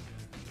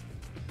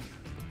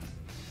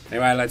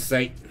 Anyway, let's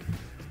see.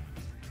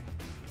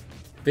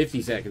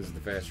 50 seconds of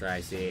the first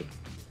race here.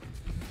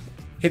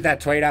 Hit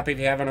that tweet up if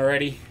you haven't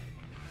already.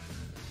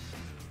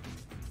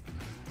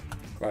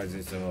 Close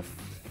this off.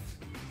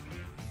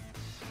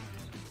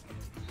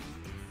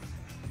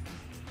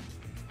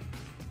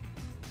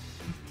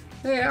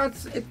 Yeah,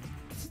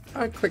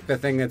 I clicked the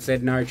thing that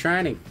said no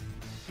training.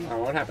 Oh,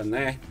 what happened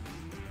there?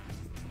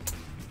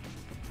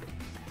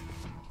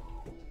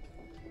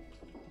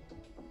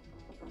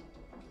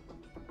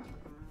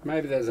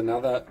 Maybe there's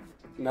another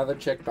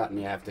check button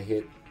you have to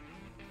hit.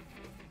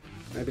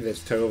 Maybe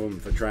there's two of them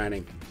for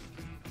training.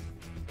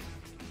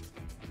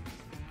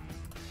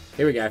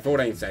 Here we go,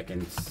 14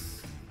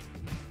 seconds.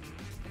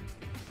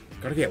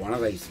 Gotta get one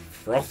of these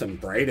frothing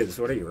breeders.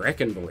 What do you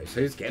reckon, boys?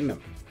 Who's getting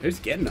them? Who's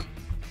getting them?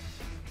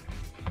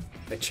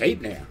 They're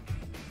cheap now.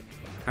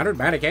 100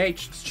 Matic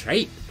each. It's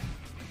cheap.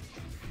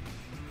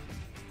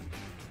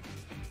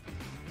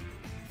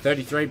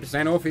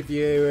 33% off if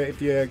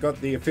you got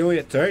the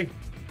affiliate too.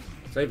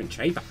 It's even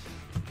cheaper.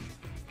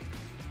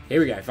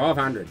 Here we go.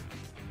 500.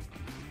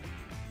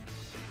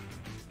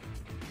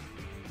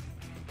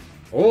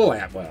 All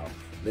out well.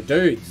 The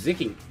dude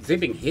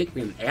zipping hit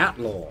with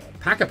Outlaw.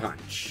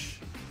 Pack-a-punch.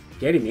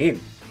 Get him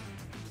in.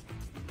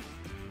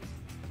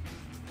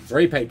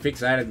 3-peat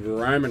fixated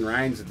Roman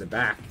Reigns at the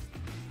back.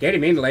 Get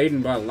him in,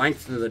 leading by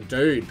length to the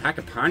dude.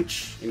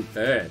 Pack-a-punch in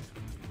third.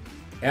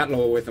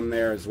 Outlaw with him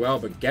there as well,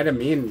 but get him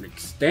in,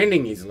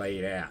 extending his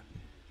lead out.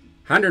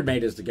 100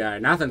 metres to go.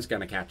 Nothing's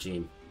going to catch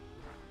him.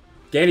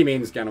 Get him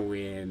in's going to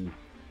win.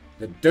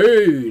 The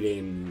dude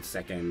in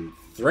second.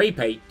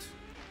 3-peat.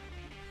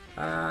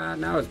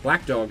 No, it's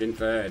Black Dog in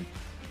third.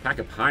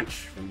 Pack-a-punch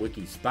from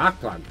Wiki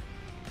Sparkplug.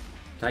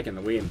 Taking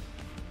the win.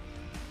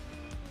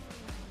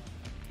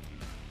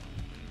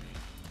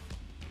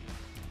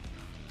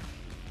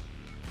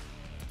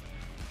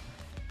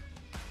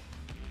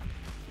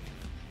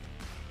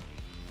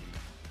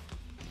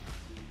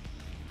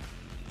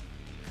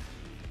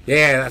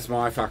 Yeah, that's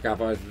my fuck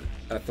up. I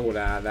thought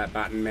that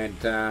button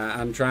meant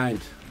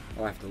untrained.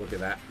 I'll have to look at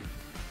that.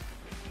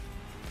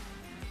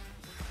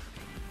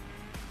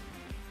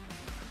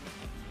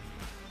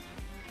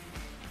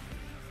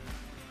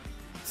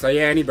 So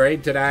yeah, any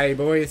breed today,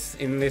 boys,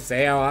 in this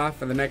hour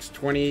for the next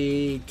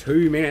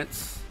 22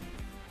 minutes.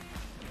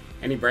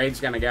 Any breed's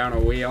going to go on a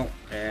wheel,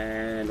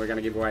 and we're going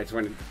to give away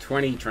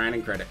 20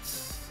 training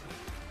credits.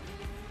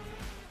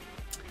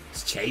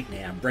 It's cheap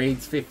now.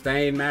 Breed's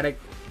 15, Matic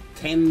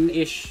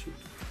 10-ish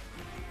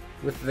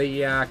with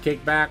the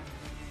kickback.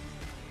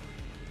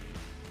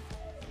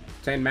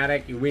 10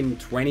 Matic, you win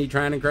 20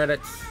 training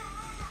credits.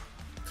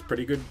 It's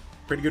pretty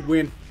good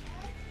win.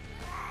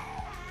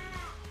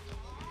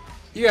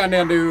 You going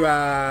down to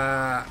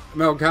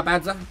Melbourne Cup,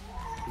 Adza?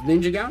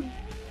 Ninja going?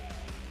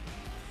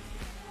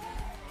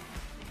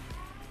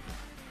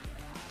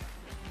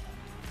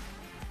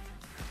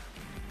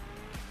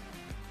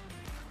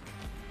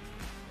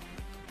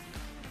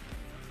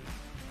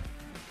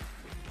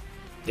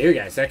 Here we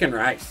go, second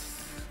race.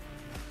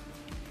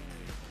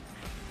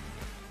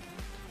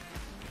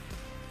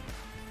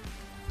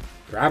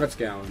 Rabbit's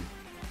going.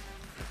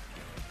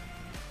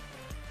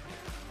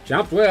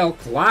 Jumped well,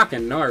 Clark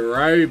and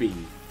Nairobi.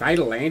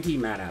 Fatal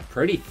Antimatter,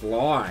 Pretty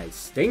Fly,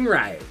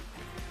 Stingray.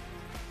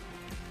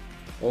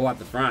 All up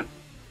the front.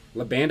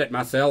 Le Bandit,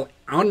 Marcel,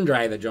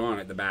 Andre the Giant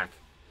at the back.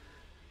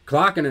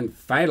 Clarkin and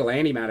Fatal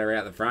Antimatter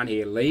out the front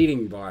here,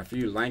 leading by a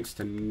few lengths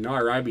to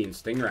Nairobi and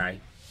Stingray.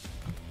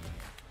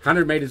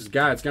 100 metres to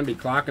go. It's going to be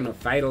Clarkin or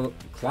Fatal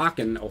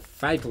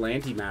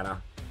Antimatter.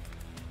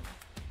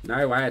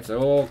 No way, it's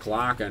all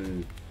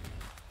Clarkin.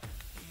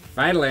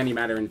 Fatal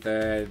Antimatter in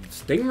third.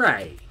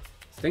 Stingray.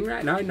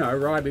 No,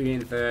 Nairobi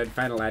in third.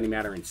 Fatal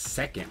Antimatter in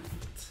second.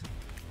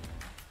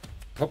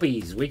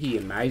 Poppies, Wiki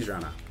and Maze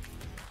Runner.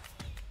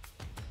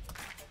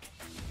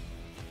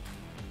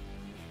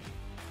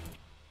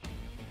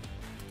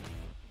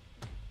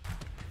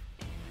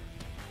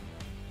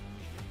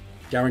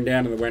 Going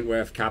down to the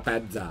Wentworth Cup,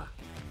 Adza.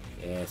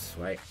 Yeah,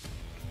 sweet.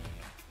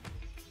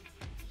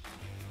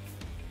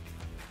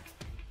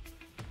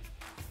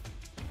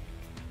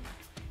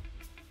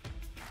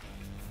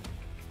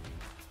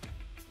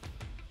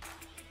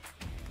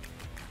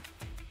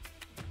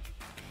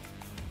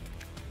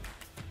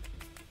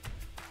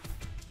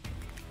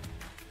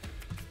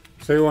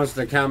 So who wants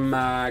to come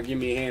give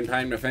me a hand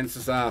painting the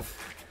fences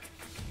off?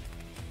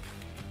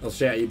 I'll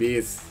shout your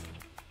beers.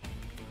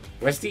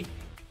 Westy?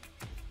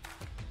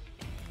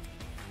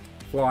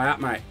 Fly up,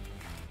 mate.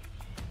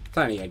 It's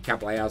only a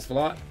couple of hours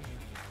flight.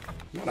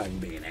 Might even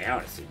be an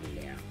hour to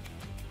Sydney now.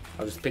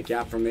 I'll just pick you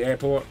up from the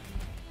airport,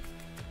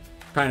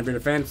 paint a bit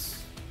of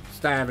fence,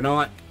 stay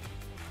overnight,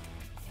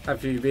 have a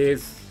few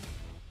beers,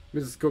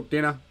 Mrs. cook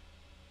dinner,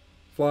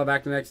 fly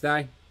back the next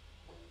day.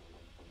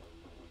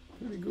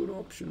 Pretty good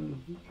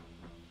option.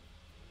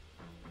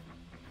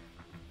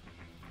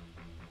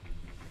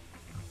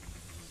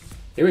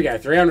 Here we go,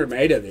 300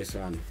 metre this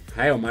one.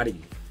 Hail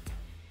Muddy.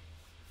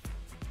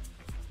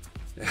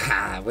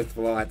 With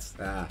flights.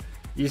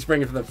 You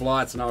spring for the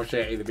flights and I'll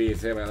shout you the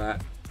beers. How about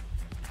that?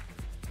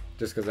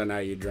 Just because I know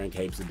you drink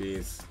heaps of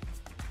beers.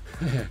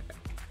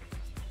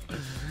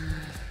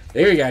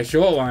 Here we go,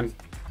 short one.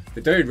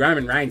 The dude,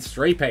 Roman Reigns,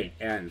 three-peat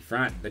out in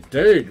front. The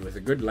dude with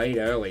a good lead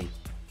early.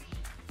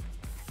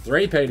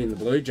 Three-peat in the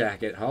blue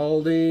jacket.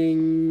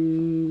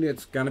 Holding.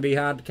 It's going to be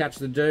hard to catch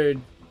the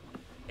dude.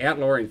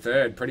 Outlaw in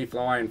third. Pretty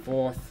Fly in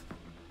fourth.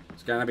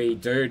 It's going to be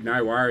dude,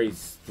 no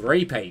worries.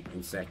 Three-peat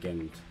in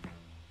second.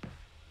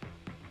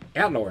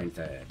 Outlaw in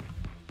third.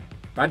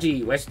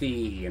 Budgie,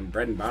 Westy, and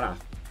Bread and Butter.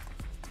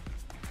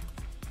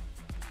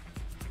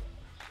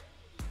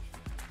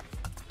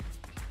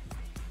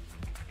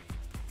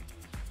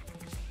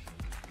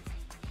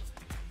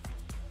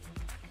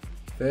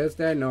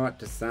 Thursday night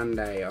to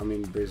Sunday, I'm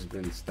in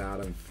Brisbane,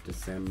 start of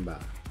December.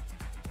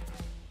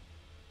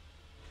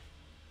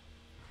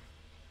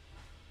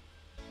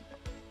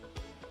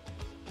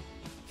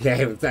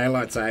 Yeah, with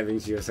daylight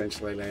savings, you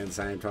essentially land the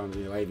same time as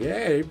you leave.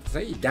 Yeah,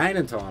 see, you're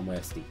gaining time,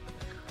 Westy.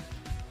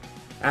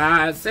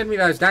 Send me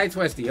those dates,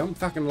 Westy. I'm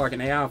fucking like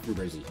an hour from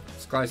Brizzy.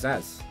 It's close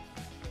as.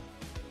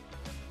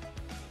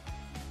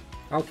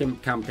 I'll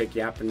come pick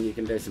you up and you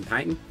can do some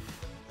painting.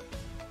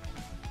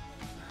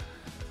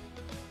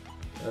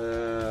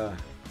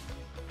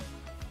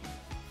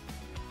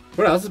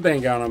 What else has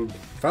been going on,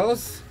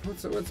 fellas?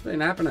 What's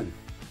been happening?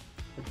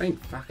 I've been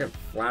fucking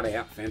flat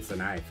out fencing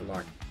for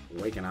like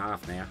a week and a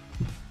half now.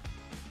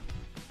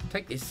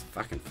 Take this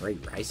fucking free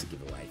racer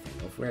giveaway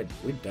thing off.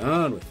 We're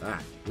done with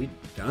that. We're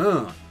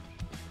done.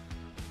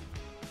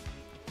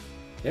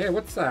 Yeah,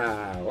 what's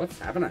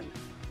happening?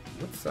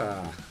 What's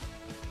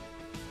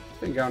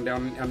been going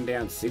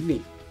down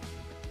Sydney?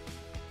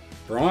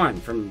 Brian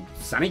from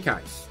Sunny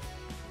Coast.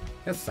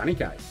 How's Sunny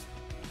Coast?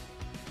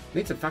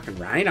 Needs some fucking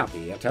rain up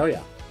here, I tell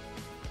ya.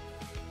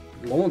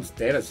 Lawn's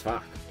dead as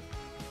fuck.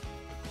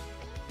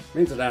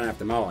 Means I don't have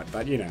to mow it,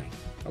 but you know,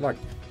 I like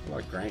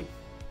green.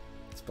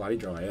 It's bloody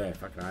dry, yeah,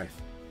 fucking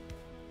oath.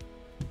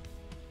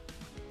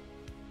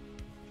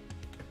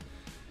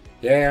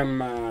 Yeah,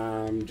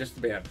 I'm just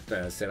about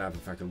to set up a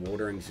fucking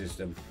watering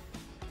system.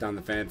 Done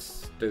the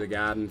fence, do the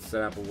garden,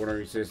 set up a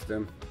watering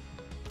system.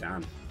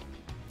 Done.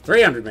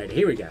 300 metre,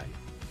 here we go.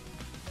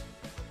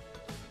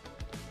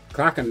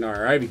 Clark and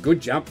Nairobi,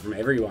 good jump from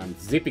everyone.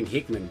 Zipping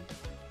Hickman.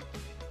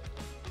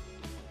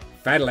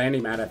 Fatal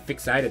Antimatter,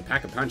 Fixated,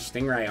 Pack a Punch,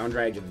 Stingray,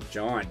 Andre the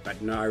Giant.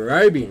 But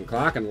Nairobi and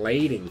Clarkin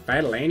leading.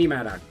 Fatal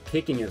Antimatter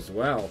kicking as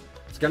well.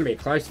 It's going to be a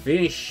close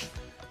finish.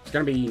 It's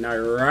going to be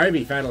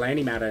Nairobi, Fatal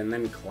Antimatter, and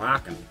then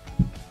Clarkin.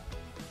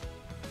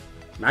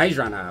 Maze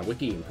Runner,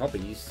 Wiki and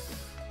Poppies.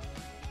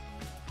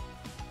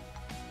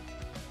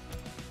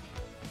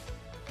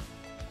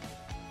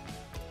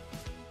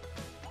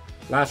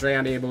 Last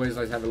round here, boys.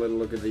 Let's have a little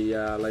look at the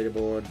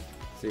leaderboard.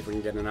 See if we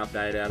can get an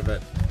update out of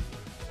it.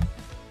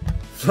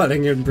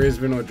 Flooding in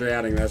Brisbane or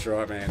drowning, that's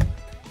right, man.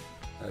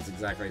 That's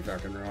exactly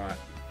fucking right.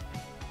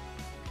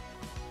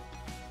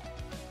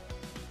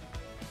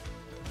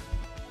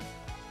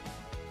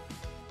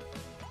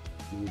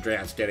 And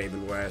droughts get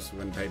even worse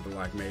when people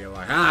like me are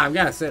like, I'm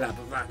gonna set up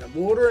a fucking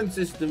watering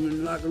system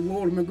and fucking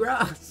water my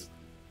grass.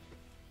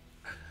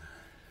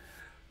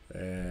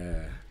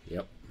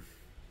 Yep.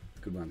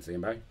 Good one,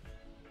 Sambo.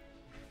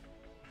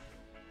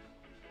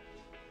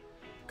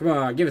 Come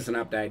on, give us an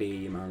update here,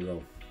 you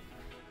mongrel.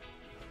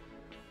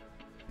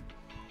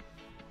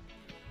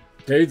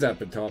 Dude's up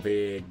the top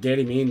here. Get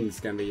him in's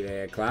going to be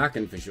there.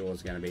 Clarkin for sure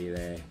is going to be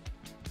there.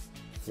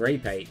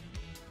 3-peat.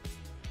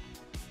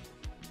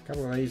 A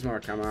couple of these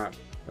might come up.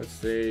 Let's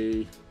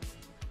see.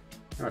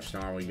 How much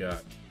time we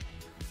got?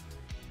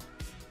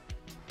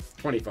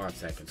 25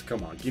 seconds.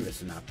 Come on, give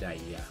us an update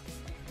here.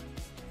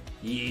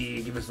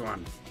 Yeah, give us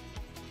one.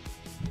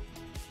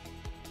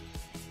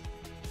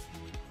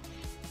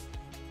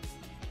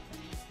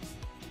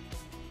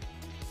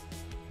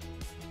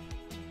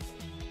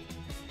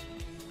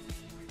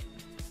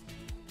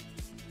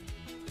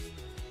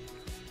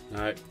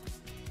 No.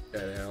 Go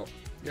to hell.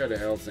 Go to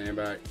hell,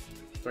 Sambo.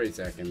 3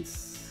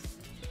 seconds.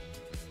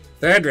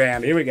 Third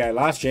round. Here we go.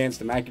 Last chance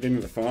to make it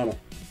into the final.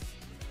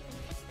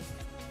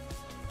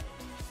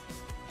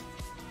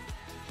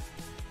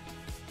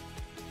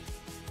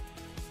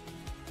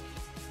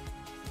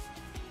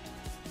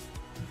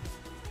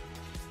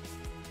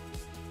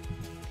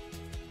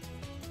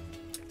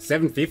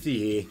 $7.50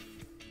 here.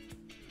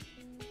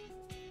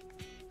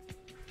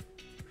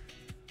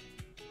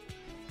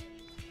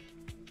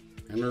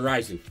 And we're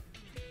racing.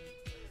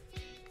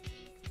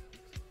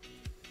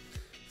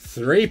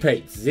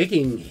 3-peat,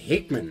 Zicking,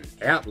 Hickman,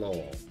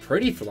 Outlaw,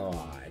 Pretty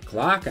Fly,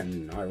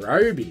 Clarkin,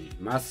 Nairobi,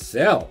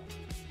 Muzzle.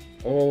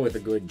 All with a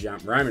good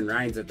jump. Roman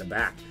Reigns at the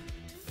back.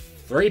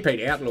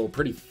 3-peat, Outlaw,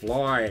 Pretty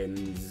Fly,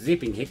 and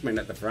Zipping Hickman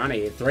at the front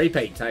here.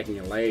 3-peat taking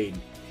a lead.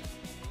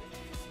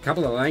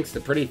 Couple of lengths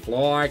to Pretty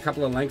Fly,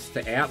 couple of lengths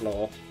to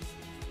Outlaw.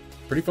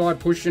 Pretty Fly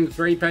pushing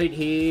 3-peat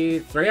here.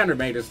 300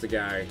 metres to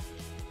go.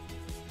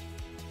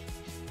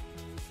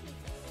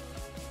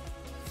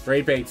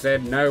 3-peat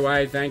said, no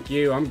way, thank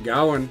you, I'm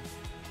going.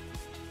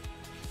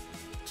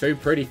 2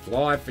 Pretty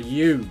Fly for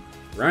you.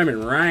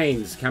 Roman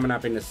Reigns coming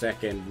up in the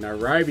second.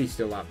 Nairobi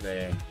still up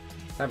there.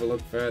 Let's have a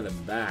look further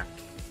back.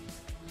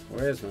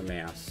 Where's my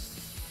mouse?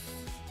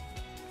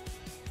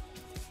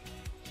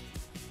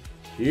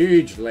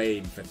 Huge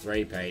lead for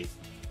 3-peat.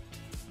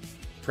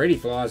 Pretty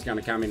Fly's going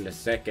to come into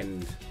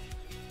second.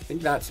 I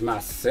think that's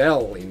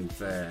Marcel in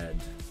third.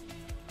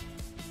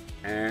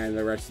 And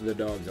the rest of the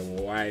dogs are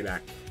way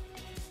back.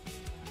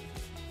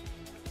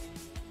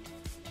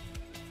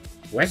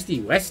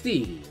 Westy,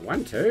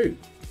 1-2.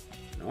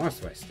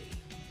 Nice, Westy.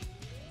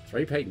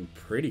 3-peat and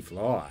Pretty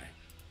Fly.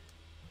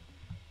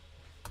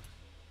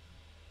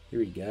 Here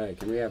we go.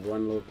 Can we have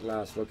one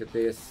last look at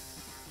this?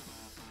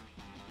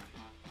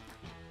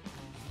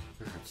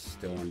 Oh, it's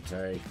still on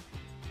 2.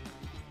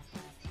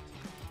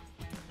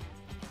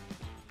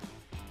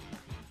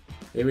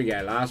 Here we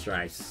go. Last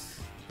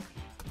race.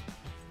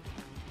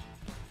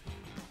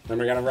 Then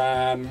we're going to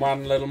run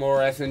one little more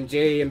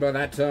SNG, and by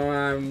that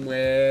time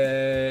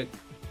we're...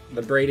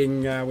 the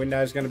breeding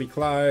window is going to be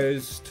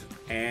closed,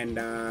 and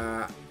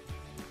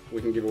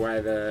we can give away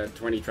the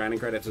 20 training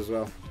credits as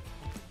well.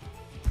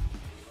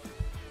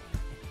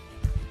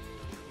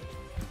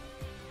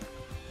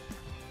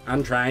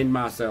 Untrained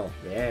Marcel.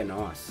 Yeah,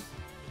 nice.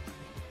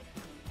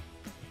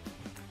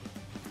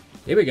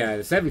 Here we go.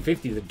 The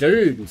 750, the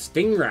Dude and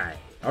Stingray.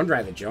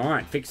 Andre the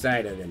Giant,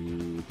 fixated,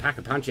 and Pack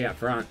a Punch out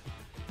front.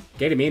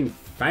 Get him in.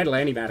 Fatal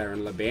Antimatter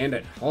and Le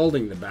Bandit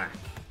holding the back.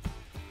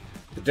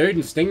 The Dude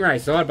and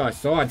Stingray side by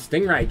side.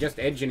 Stingray just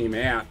edging him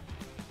out.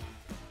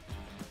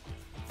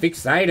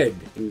 Fixated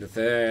in the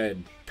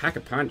third. Pack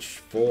a Punch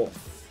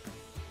fourth.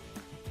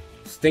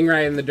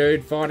 Stingray and the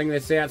Dude fighting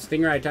this out.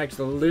 Stingray takes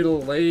the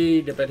little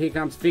lead, but here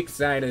comes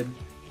Fixated.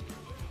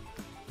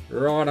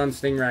 Right on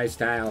Stingray's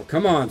tail.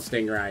 Come on,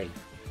 Stingray.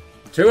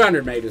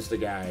 200 metres to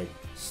go.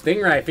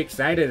 Stingray,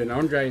 Fixated, and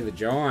Andre the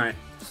Giant.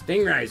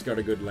 Stingray's got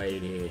a good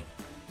lead here.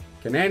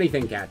 Can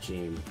anything catch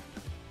him?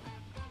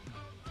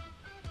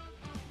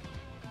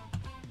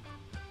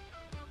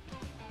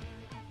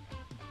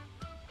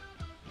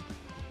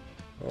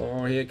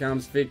 Oh, here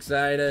comes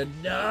Fixated.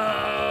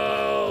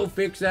 No!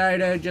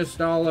 Fixated just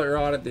stole it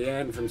right at the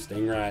end from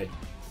Stingray.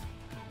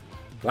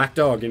 Black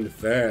Dog into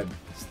third.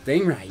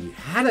 Stingray, you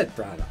had it,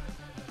 brother.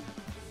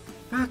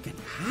 Fucking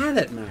had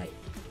it, mate.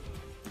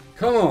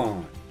 Come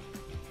on.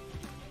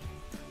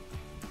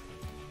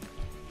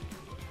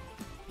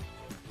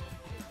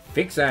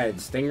 Fixated,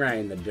 Stingray,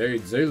 and the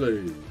Dude.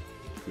 Zulu.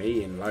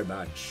 Me and Low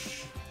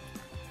Budge.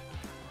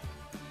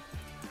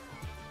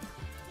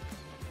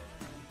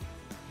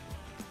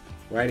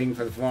 Waiting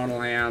for the final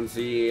hounds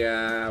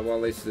here.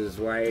 While this is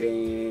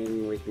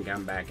waiting, we can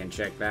come back and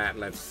check that.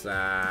 Let's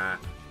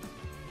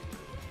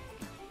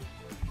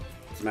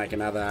make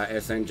another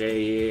SNG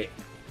here.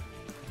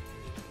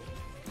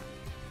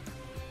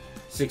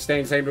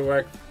 16 seemed to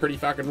work pretty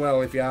fucking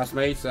well, if you ask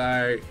me,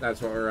 so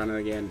that's what we're running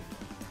again.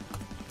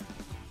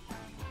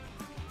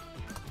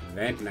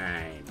 Event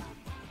name.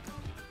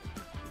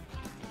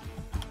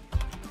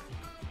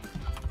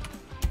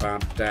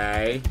 Bump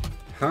day.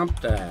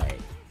 Hump day.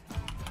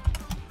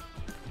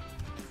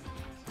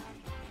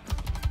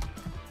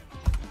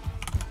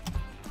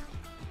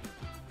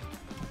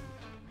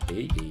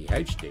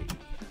 ADHD.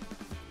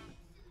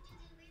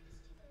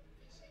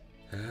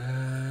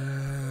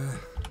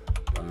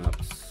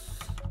 Bumps.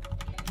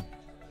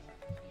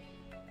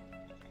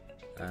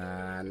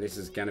 And this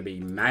is going to be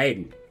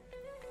maiden.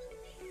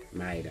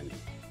 Maiden.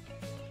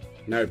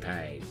 No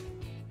paid.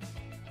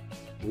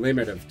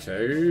 Limit of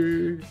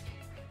 2.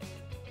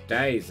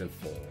 Days of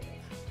 4.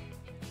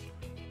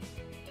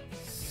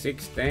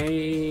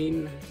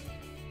 16.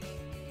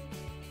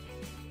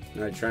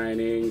 No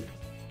training.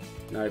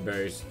 No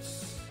boosts.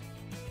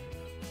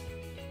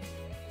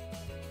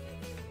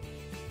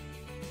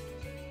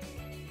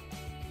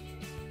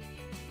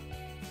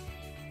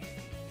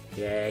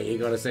 Yeah, you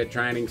gotta set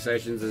training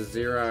sessions as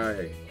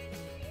 0.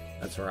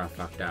 That's where I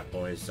fucked up,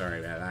 boys. Sorry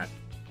about that.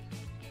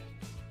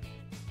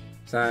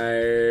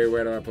 So,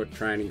 where do I put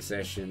training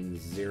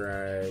sessions?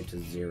 0 to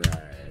 0.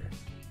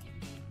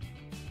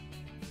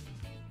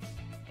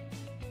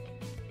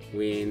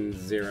 Wins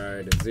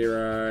 0 to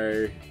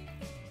 0.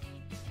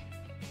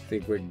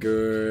 Think we're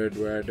good.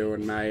 We're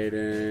doing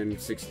maiden.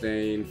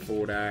 16,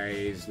 4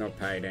 days. Not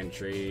paid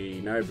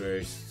entry. No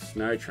boosts.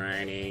 No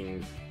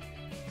training.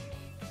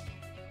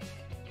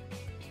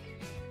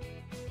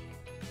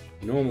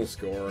 Normal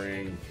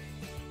scoring.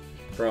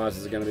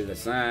 Prizes are going to be the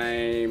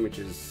same, which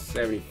is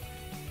 70,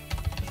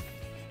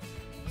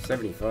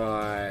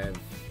 75,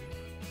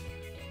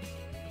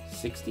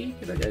 60.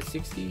 Did I go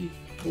 60,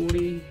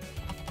 40,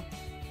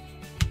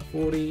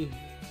 40,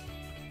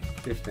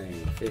 15,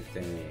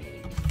 15,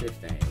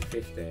 15,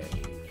 15,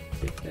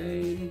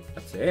 15.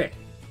 That's it.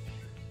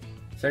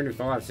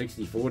 75,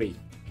 60, 40.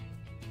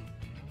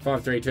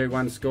 5, 3, 2,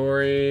 1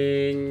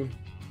 scoring.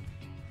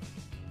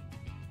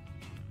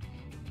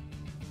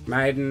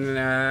 Maiden,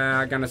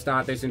 gonna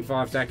start this in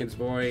 5 seconds,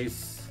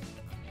 boys.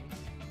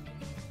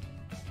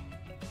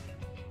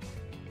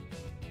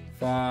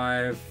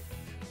 5,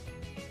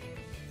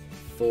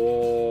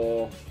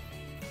 4,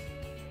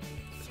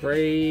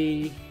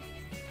 3,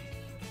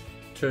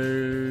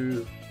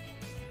 2,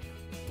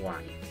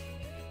 1.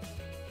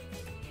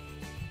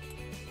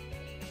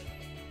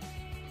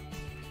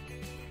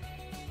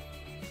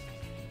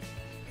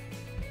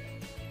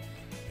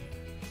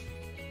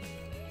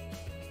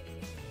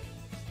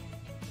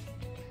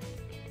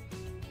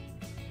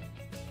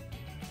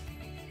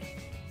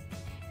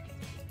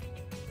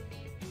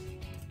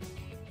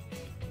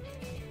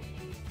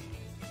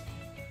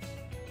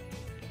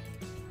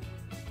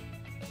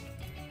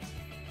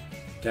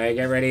 Okay,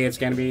 get ready. It's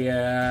going to be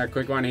a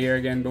quick one here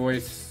again,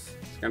 boys.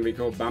 It's going to be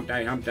called Bump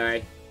Day, Hump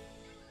Day.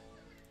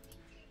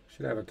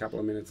 Should have a couple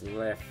of minutes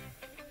left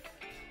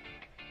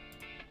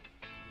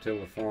till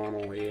the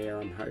final here,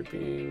 I'm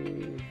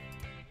hoping.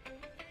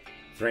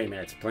 3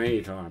 minutes. Plenty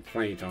of time.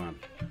 Plenty of time.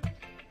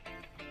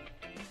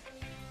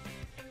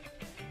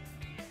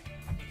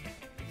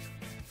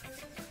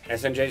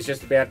 SMG's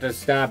just about to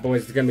start,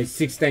 boys. It's going to be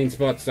 16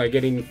 spots, so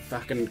get in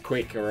fucking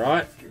quick,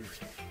 alright?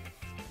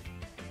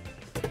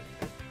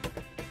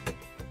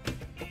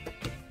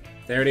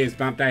 There it is,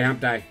 Bump Day, Hump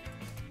Day.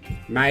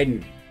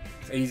 Maiden.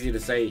 It's easy to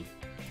see.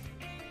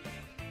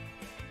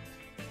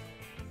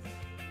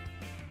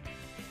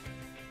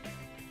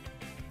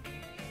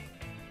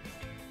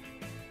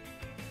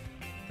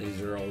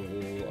 These are all...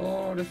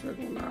 Oh,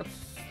 despicable nuts.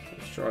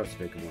 Let's try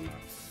despicable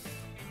nuts.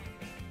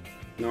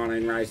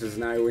 19 races,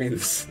 no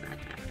wins.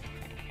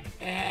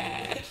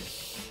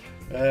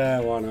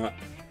 Why not?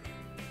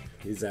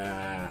 He's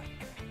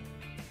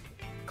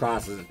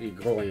classes, you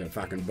call him a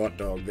fucking bot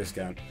dog, this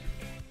guy.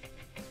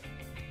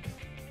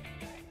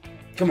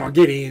 Come on,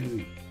 get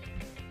in.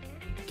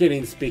 Get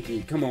in,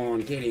 Spicky. Come on,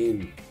 get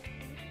in.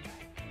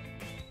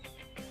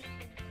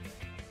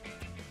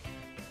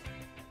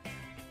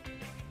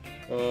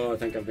 Oh, I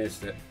think I've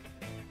missed it.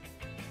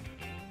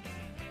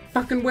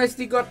 Fucking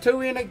Westy got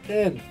 2 in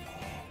again.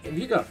 Have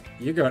you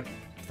got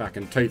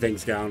fucking 2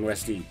 things going,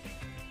 Westy.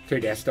 2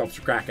 desktops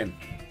cracking.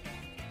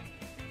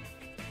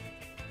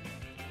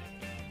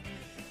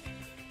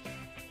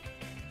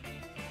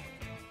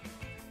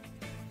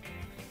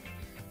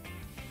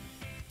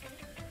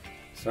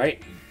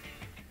 Sweet.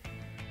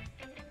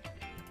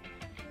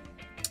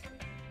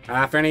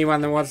 For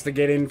anyone that wants to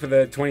get in for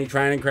the 20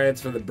 training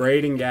credits for the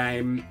breeding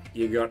game,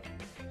 you got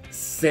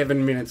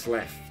 7 minutes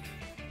left.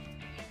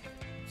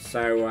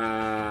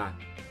 So,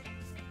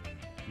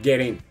 get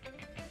in.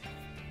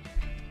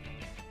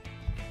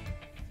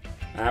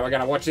 We're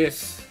gonna watch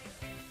this.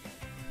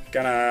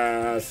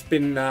 Gonna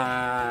spin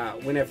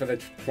winner for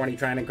the 20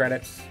 training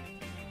credits.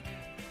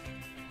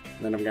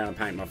 Then I'm gonna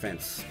paint my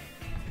fence.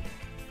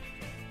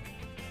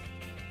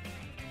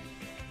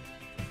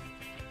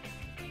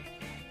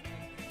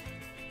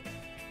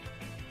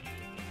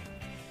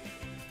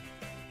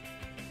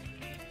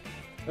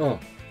 Oh,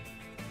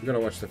 Gotta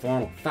watch the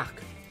final.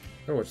 Fuck.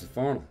 Gotta watch the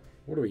final.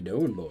 What are we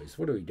doing, boys?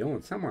 What are we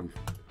doing? Someone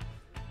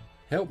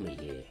help me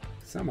here.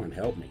 Someone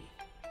help me.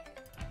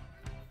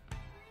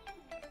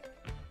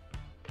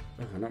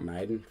 Oh, not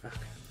maiden. Fuck,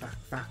 fuck,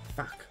 fuck,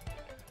 fuck.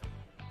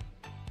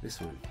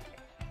 This one.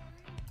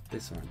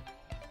 This one.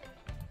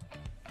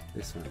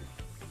 This one.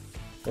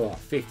 Oh,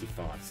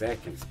 55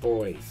 seconds,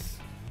 boys.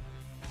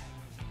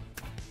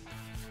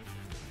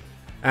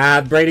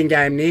 Breeding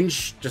game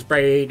Ninja. Just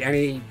breed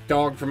any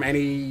dog from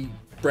any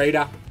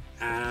breeder.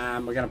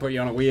 We're going to put you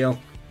on a wheel.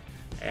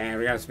 And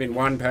we're going to spin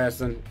one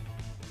person.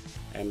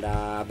 And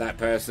that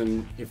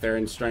person, if they're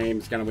in stream,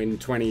 is going to win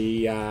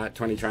 20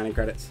 training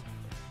credits.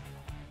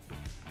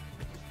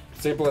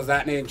 Simple as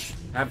that, Ninja.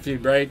 Have a few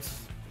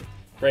breeds.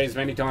 Breed as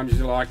many times as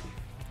you like.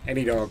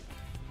 Any dog.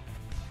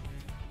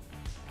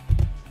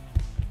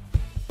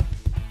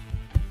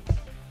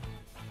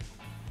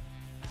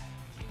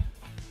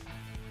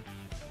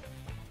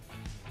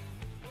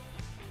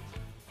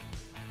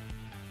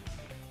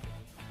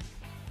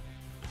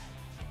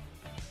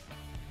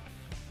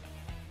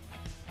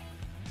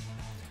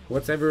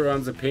 What's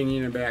everyone's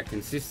opinion about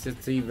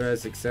consistency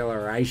versus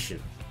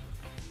acceleration?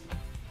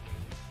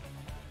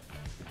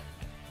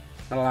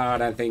 I don't know, I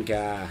don't think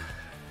I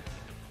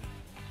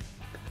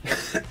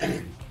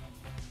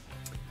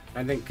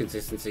think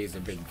consistency is a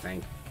big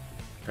thing,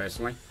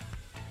 personally.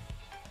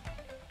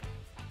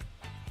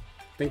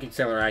 I think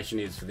acceleration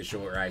is for the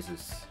short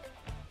races.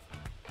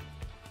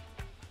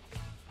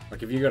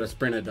 Like if you got a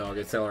sprinter dog,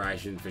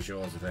 acceleration for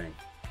sure is a thing.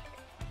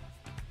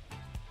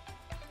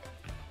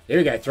 Here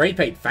we go,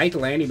 3-peat,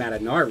 Fatal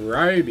Antimatter,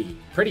 Nairobi,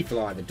 Pretty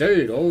Fly, the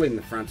dude, all in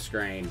the front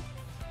screen.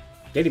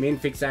 Get him in,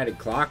 Fixated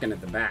Clarkin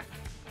at the back.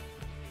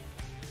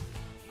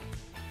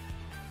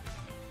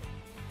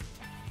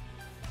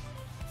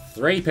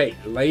 Three-peat,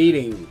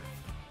 leading,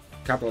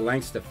 a couple of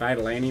lengths to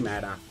Fatal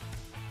Antimatter.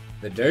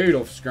 The dude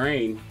off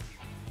screen,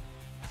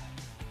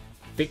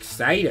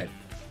 Fixated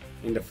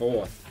into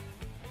fourth.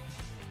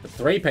 The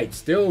three-peat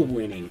still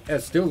winning,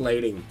 still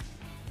leading.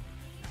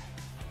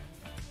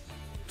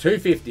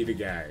 250 to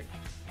go.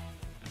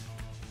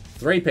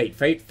 Three-peat,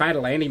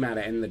 Fatal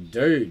Antimatter and the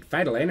dude.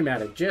 Fatal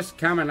Antimatter just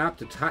coming up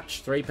to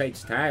touch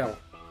Three-peat's tail.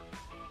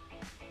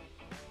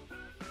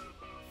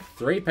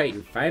 Three-peat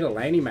and Fatal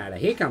Antimatter.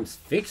 Here comes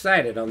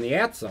Fixated on the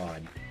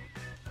outside.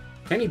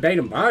 Can he beat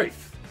them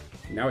both?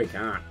 No, he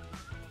can't.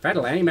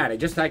 Fatal Antimatter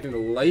just taking the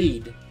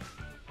lead.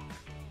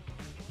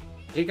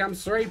 Here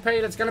comes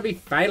Three-peat. It's going to be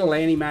Fatal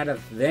Antimatter,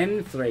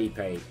 then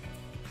Three-peat.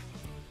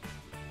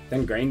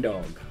 Then Green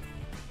Dog.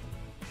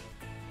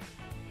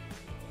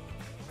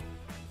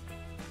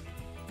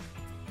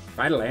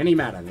 Fatal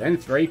Antimatter, then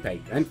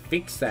Three-peat, then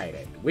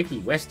Fixated. Wiki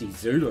Westy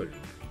Zulu.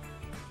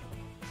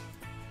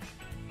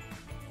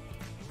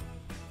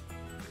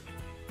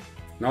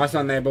 Nice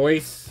one there,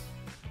 boys.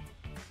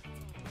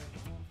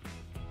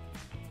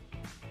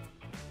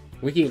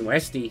 Wiki and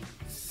Westy,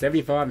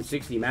 75 and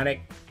 60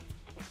 Matic.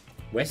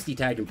 Westy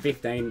taking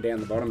 15 down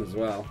the bottom as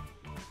well.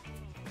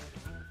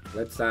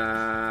 Let's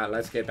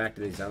get back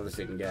to this other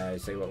sit and go,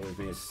 see what we've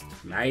missed.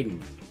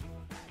 Maiden.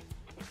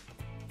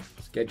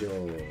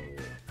 Schedule.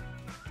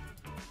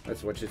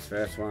 Let's watch this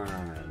first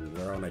one.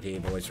 We're on it here,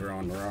 boys. We're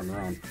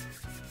on.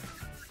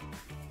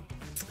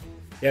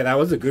 Yeah, that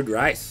was a good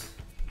race.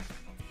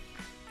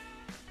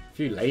 A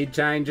few lead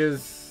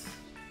changes.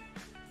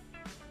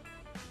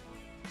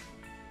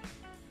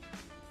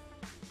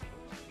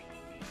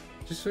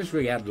 Just wish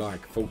we had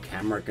like full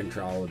camera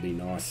control, would be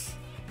nice.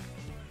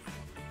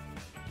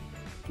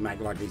 Make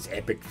like these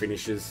epic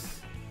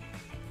finishes.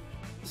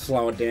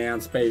 Slow it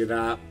down, speed it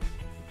up.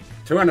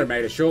 200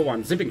 metre short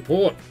one. Zipping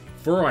Port.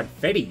 Four-eyed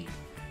Fetty.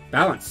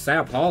 Balance,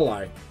 Sao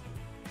Paulo.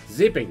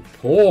 Zipping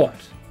Port.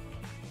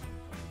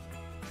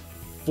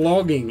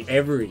 Flogging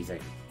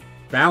everything.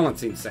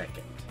 Balance in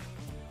second.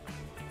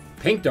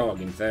 Pink Dog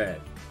in third.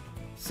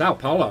 Sao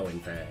Paulo in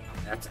third.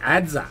 That's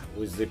Adza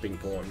with Zipping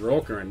Port.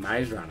 Rorker and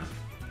Maze Runner.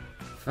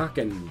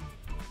 Fucking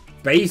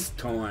beast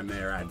time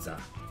there, Adza.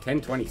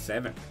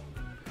 10:27.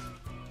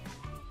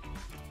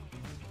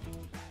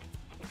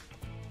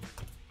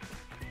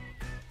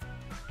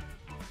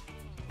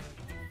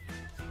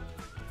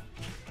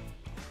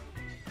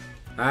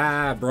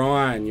 Ah,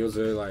 Brian, you're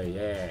Zulu,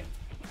 yeah.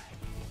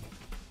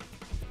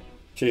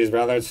 Cheers,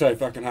 brother. It's so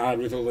fucking hard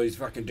with all these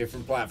fucking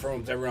different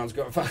platforms. Everyone's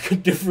got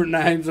fucking different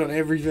names on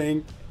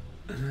everything.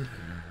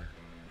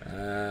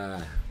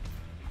 Here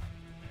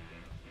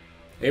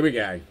we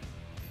go.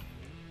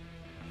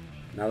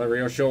 Another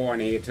real short one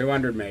here,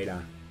 200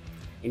 metre.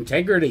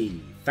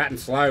 Integrity, Fat and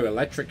Slow,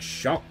 Electric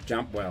Shock,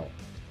 jump well.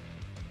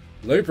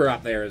 Looper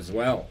up there as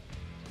well.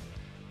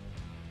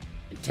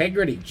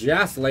 Integrity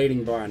just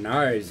leading by a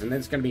nose, and then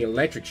it's going to be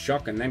Electric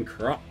Shock and then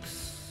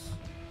Crocs.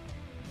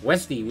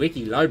 Westy,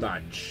 Wiki, Low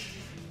Budge.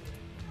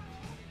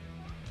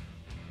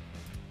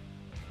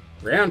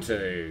 Round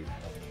 2.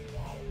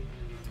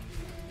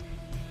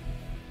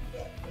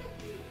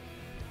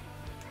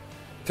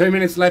 Two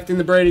minutes left in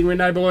the breeding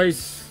window,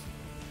 boys.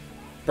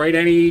 Breed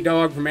any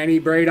dog from any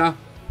breeder.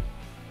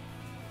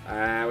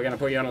 We're going to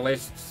put you on a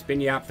list,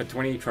 spin you up for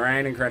 20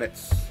 training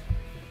credits.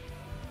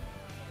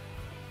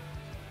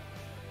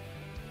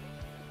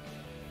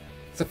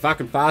 It's a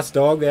fucking fast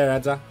dog there,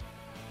 Adza.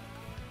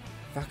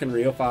 Fucking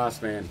real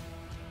fast, man.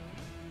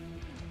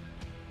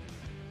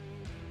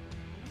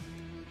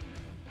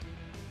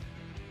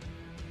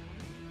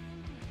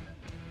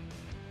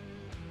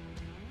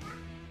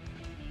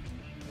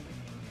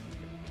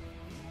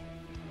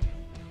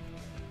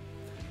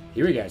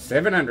 Here we go,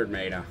 700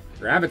 meter.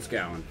 Rabbit's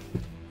going.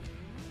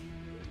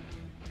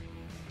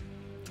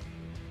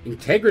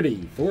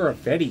 Integrity for a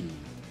Fetty.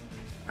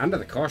 Under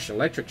the cosh,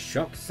 electric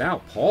shock, Sao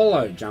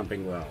Paulo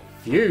jumping well.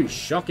 Fuse,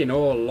 shocking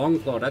all, long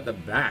plot at the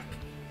back.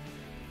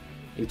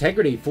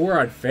 Integrity,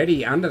 four-eyed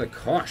Fetty under the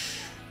cosh.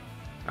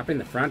 Up in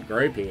the front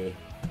group here.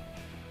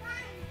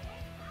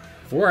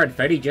 Four-eyed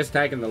Fetty just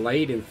taking the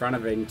lead in front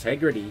of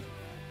Integrity.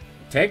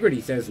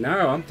 Integrity says,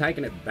 no, I'm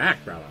taking it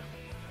back, brother.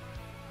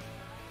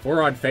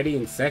 Four-eyed Fetty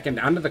in second,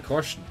 under the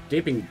cosh,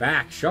 dipping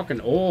back. Shock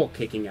and all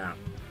kicking up.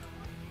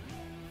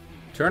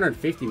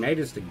 250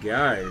 meters to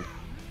go.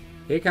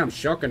 Here comes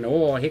Shock and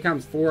Awe. Here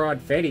comes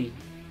Four-Eyed Fetty.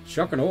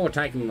 Shock and Awe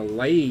taking the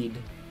lead.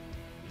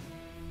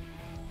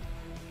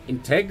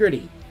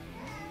 Integrity.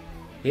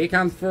 Here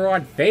comes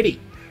Four-Eyed Fetty.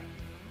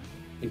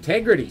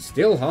 Integrity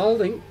still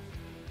holding.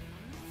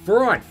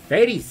 Four-Eyed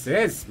Fetty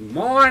says,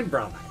 mine,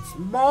 brother. It's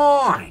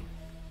mine.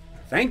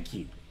 Thank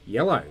you.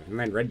 Yellow and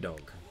then Red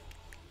Dog.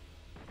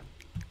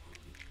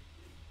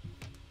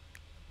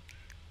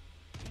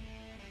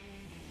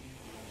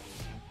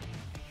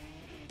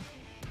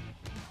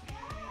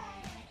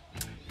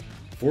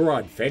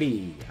 Four-Eyed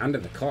Fetty under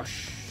the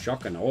cosh,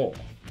 Shock and Awe.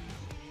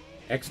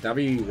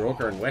 XW,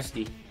 Rorker and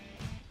Westy.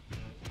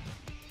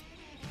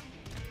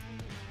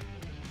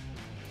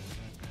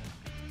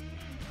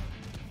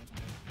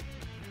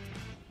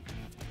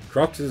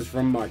 Crocs is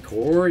from my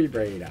Corey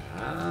breeder.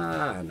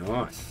 Ah,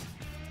 nice.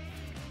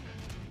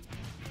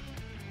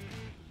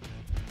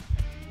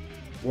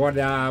 What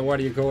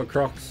do you call it,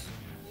 Crocs?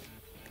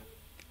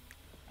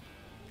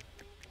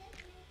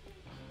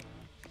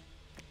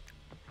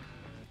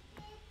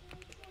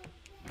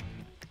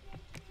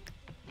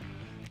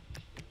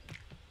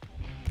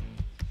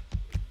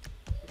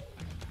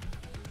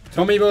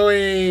 Tommy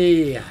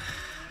boy!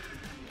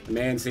 The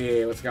man's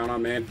here. What's going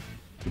on, man?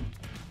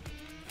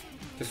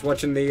 Just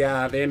watching the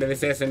end of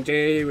this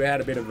SMG. We had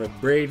a bit of a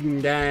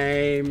breeding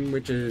game,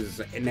 which is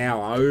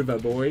now over,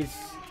 boys.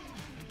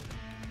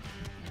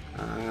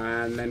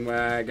 And then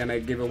we're going to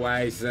give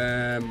away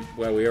some...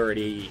 Well, we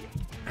already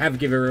have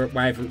given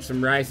away from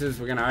some races.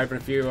 We're going to open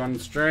a few on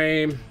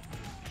stream.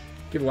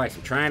 Give away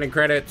some training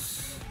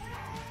credits.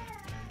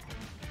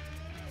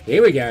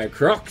 Here we go.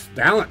 Crocs,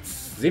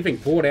 balance. Zipping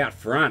port out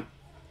front.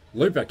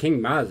 Looper, King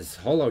Muzz,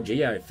 Holo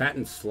Geo, Fat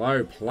and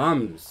Slow,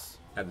 Plums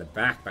at the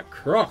back, but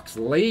Crocs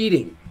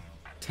leading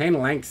 10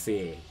 lengths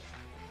here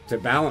to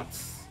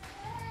balance.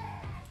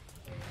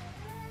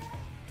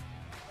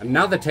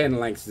 Another 10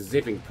 lengths to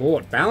Zipping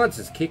Port. Balance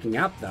is kicking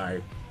up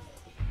though.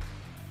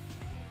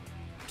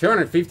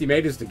 250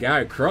 meters to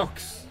go.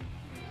 Crocs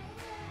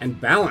and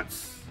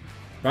Balance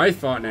both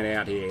fighting it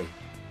out here.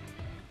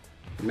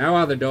 No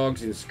other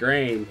dogs in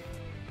screen.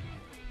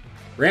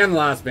 Round the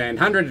last band,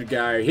 100 to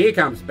go. Here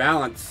comes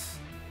Balance.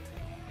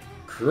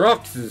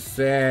 Crocs has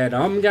said,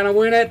 I'm going to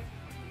win it.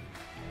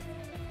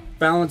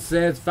 Balance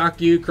says, fuck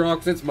you,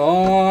 Crocs, it's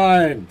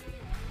mine.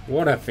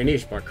 What a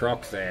finish by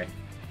Crocs there.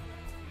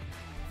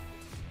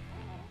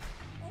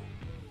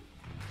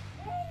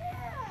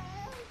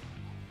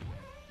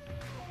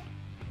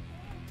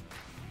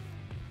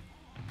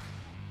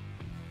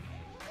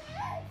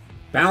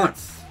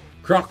 Balance,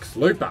 Crocs,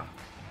 Looper,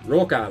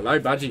 Rorker, Low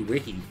Budgie,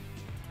 Wiki.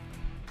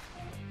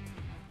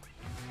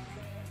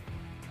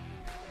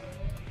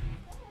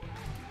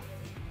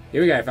 Here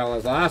we go,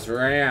 fellas. Last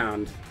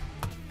round.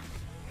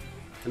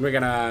 And we're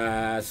going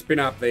to spin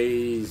up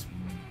these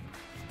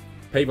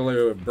people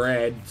who have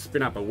bred.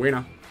 Spin up a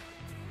winner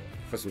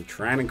for some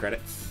training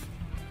credits.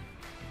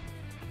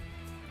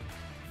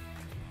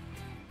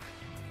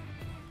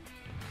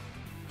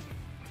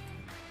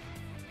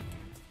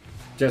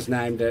 Just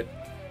named it.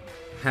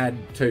 Had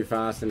Too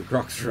Fast and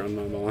Crocs are on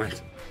my mind.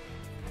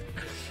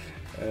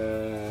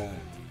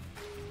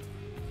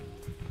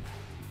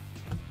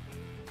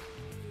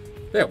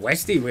 Yeah,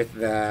 Westy with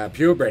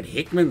purebred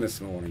Hickman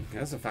this morning.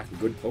 That's a fucking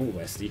good pull,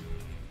 Westy.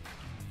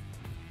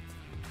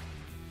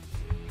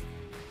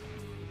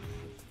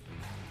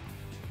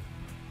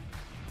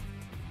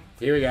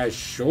 Here we go,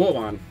 short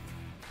one.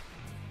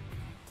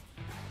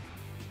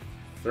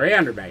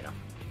 300 meter.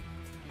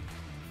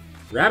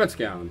 Rabbit's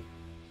going.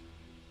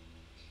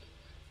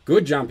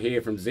 Good jump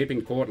here from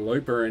Zipping Port,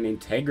 Looper and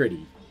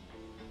Integrity.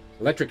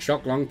 Electric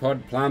Shock, Long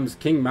Pod, Plums,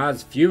 King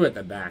Muzz, few at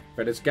the back,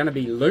 but it's going to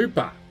be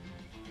Looper.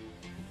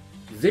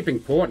 Zipping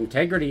Port,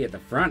 Integrity at the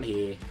front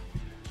here.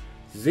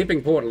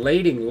 Zipping Port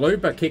leading,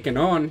 Looper kicking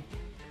on.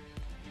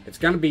 It's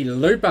going to be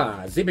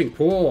Looper, Zipping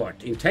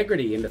Port,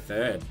 Integrity into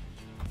third.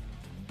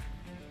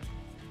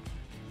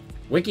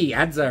 Wiki,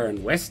 Adza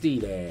and Westy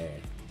there.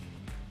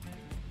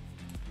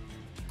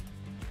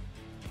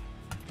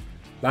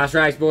 Last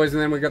race, boys,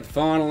 and then we've got the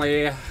final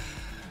here.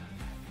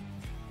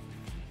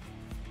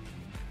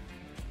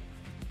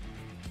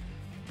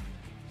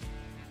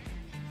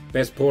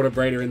 Best porter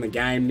breeder in the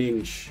game,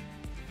 Ninja.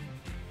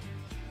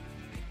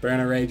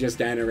 Burner Regis,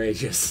 Dana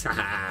Regis.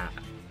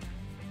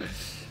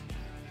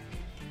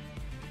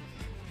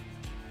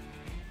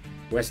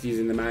 Westy's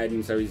in the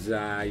maiden, so he's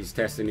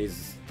testing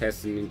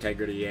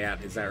integrity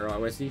out. Is that right,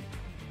 Westy?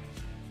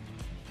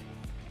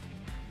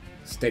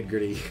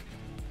 Steadgrity.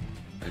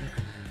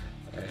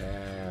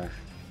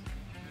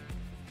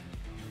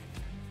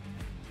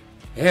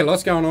 Yeah,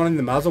 lots going on in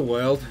the muzzle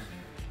world.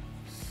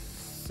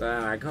 So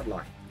I got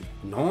like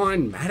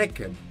 9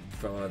 Matic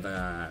for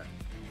the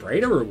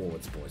breeder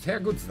rewards, boys. How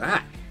good's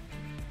that?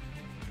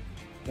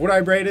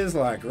 Auto breeders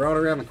like right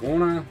around the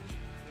corner.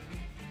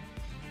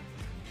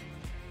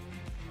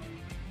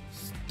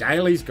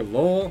 Dailies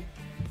galore.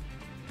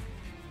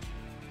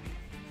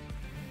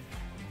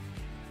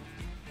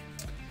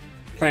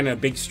 Planning a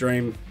big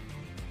stream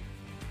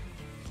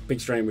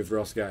with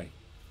Roscoe.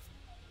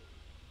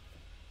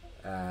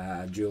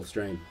 Dual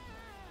stream.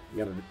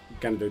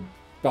 Gonna do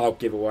bulk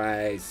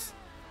giveaways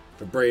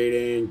for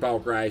breeding,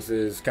 bulk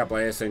races, couple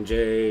of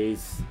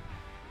SNGs.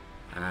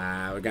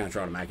 We're gonna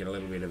try to make it a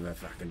little bit of a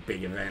fucking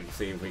big event.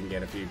 See if we can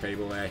get a few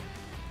people there.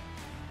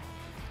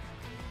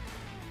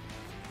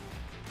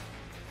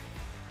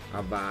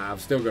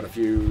 I've still got a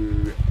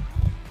few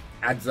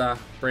Adza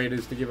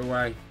breeders to give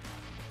away.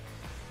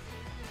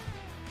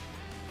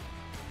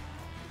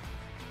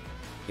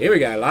 Here we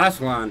go, last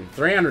one,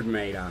 300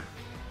 metre.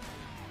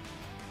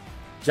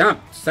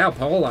 Jump, Sao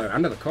Paulo,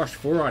 under the Kosh,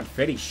 4-eyed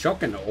Fetty,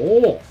 Shock and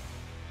Awe.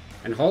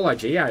 And Holo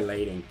Geo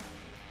leading.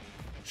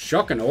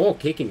 Shock and Awe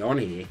kicking on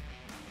here.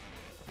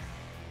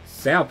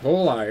 Sao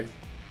Paulo.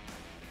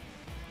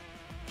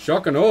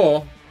 Shock and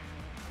Awe.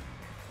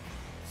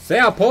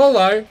 Sao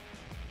Paulo.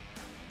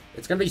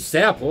 It's going to be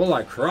Sao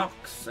Paulo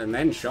Crocs and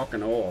then Shock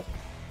and Awe.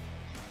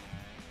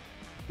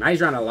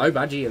 Maze Runner, Low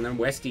Budgie and then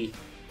Westy.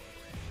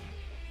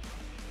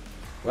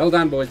 Well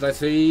done, boys. Let's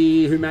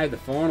see who made the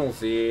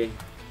finals here.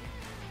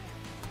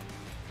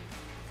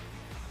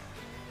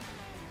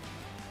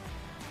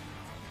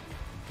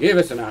 Give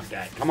us an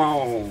update. Come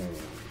on.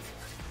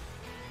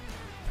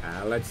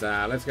 Let's go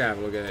have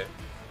a look at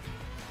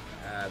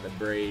the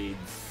breeds.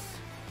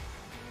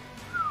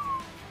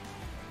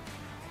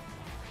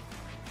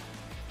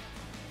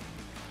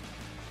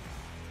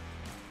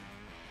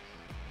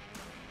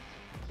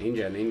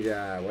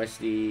 Ninja,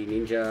 Westy,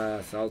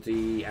 Ninja,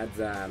 Salty,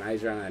 Adza,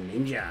 Maze Runner,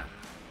 Ninja.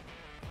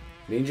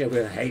 Ninja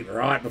with a heat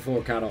right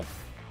before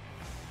cutoff.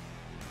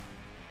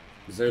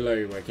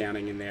 Zulu we're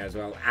counting in there as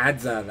well.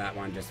 Adza, that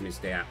one just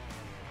missed out.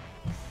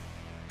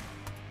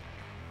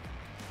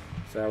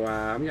 So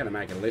I'm going to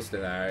make a list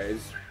of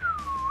those.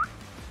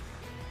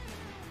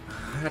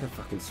 I had a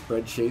fucking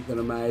spreadsheet that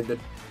I made that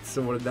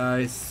sorted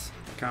those.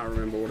 I can't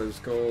remember what it was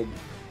called.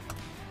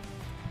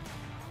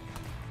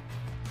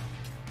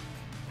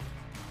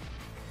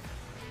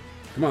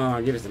 Come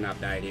on, give us an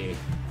update here.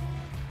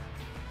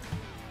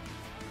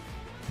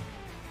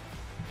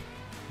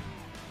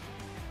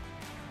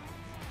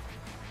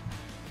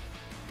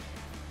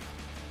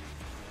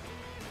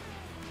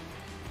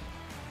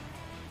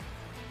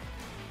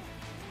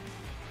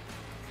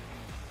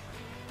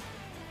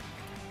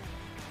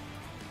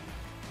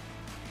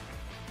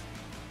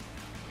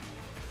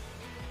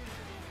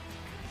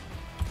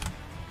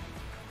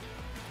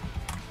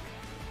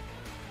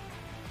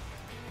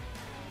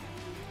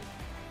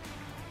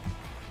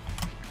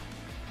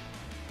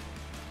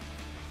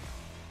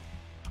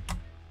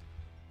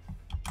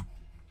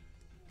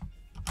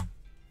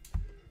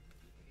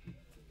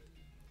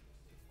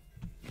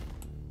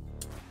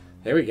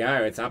 Here we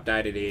go, it's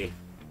updated here.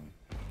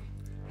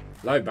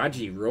 Low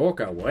Budgie,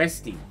 Rorka,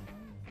 Westy,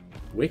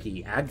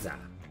 Wiki, Adza,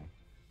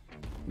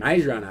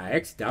 Maze Runner,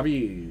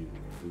 XW,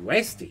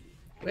 Westy.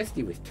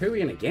 Westy with 2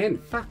 in again.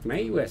 Fuck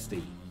me,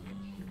 Westy.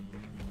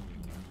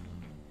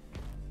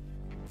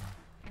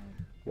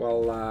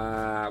 Well,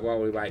 while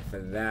we wait for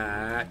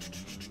that,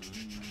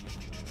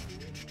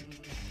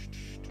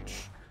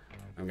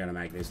 I'm going to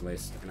make this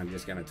list and I'm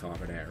just going to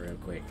type it out real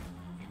quick.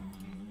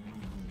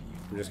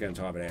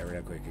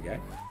 Okay?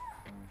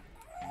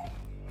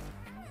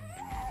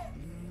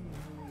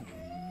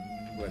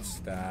 Let's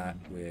start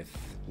with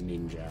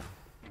Ninja.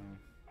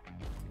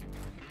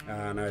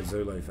 No,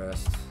 Zulu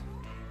first.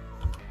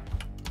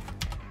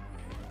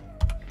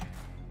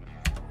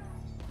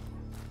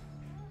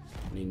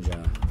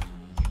 Ninja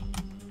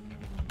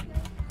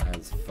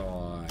has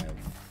 5.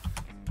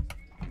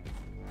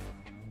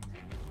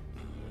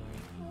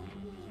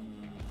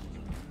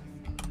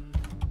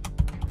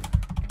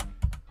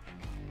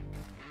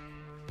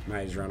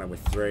 Maze Runner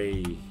with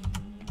 3.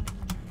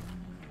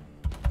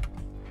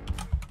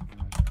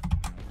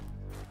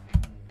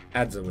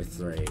 Adza with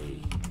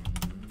 3.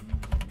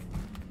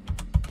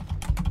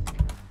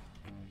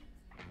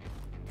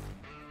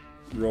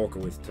 Rorka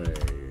with 2.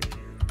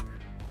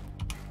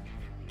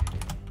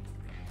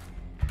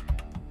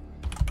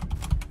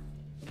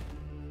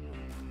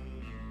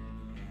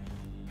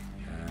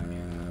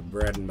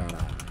 Bread and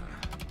butter.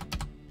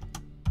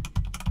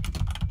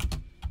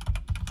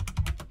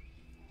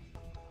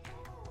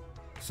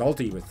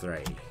 Salty with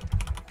 3.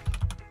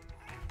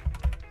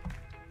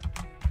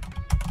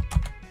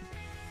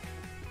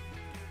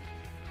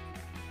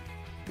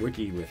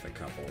 Wiki with a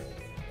couple.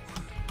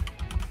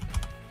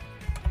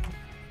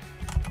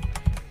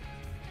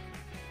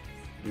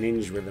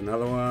 Ninja with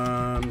another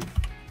one.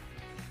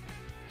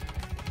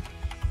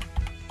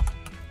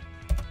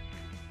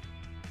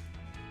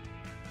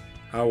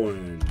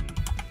 Owen.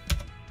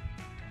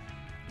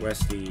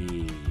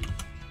 Westy.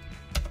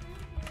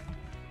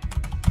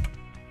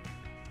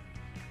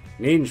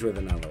 Ninja with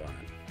another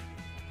one.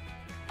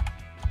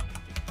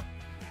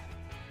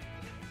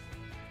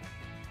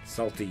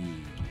 Salty.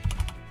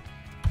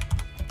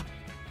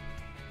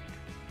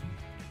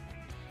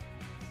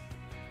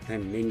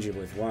 And Ninja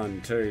with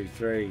 1, 2,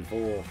 3,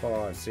 4,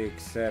 5,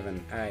 6,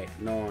 7, 8,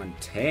 9,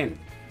 10.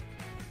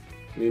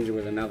 Ninja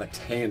with another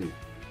 10.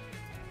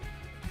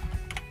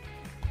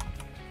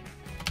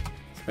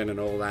 Spending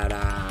all that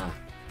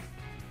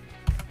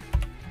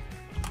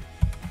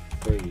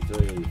 3,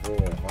 4,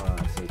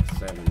 5, 6,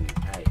 7,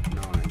 8,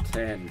 9,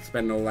 10.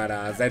 Spending all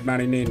that Z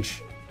money,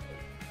 Ninja.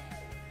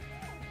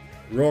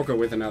 Rorker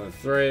with another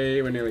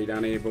 3. We're nearly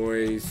done here,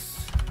 boys.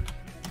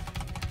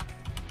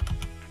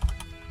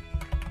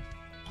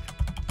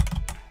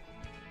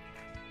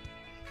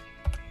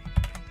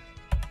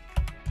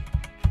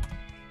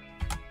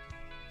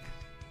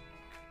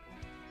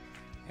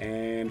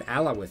 And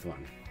Allah with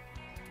 1.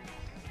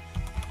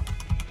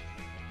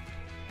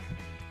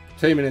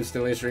 2 minutes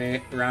till this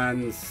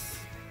runs.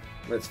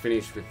 Let's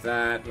finish with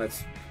that.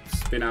 Let's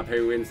spin up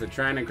who wins the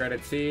training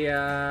credits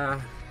here.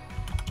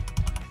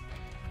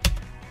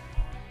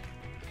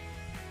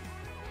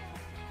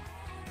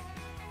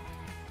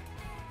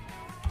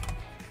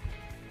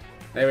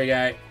 There we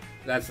go.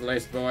 That's the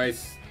list,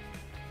 boys.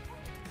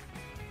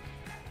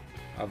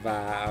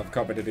 I've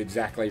copied it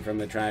exactly from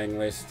the training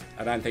list.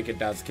 I don't think it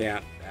does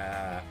count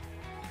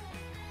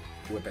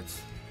whippets.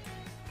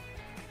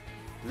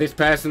 This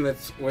person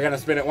we're going to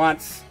spin it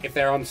once. If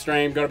they're on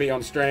stream, got to be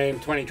on stream.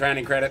 20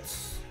 training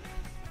credits.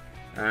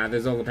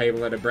 There's all the people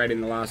that are bred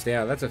in the last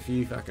hour. That's a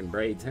few fucking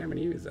breeds. How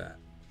many is that?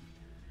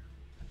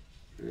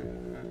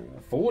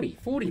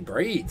 40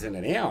 breeds in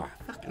an hour.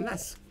 Fucking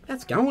that's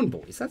going,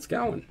 boys. That's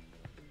going.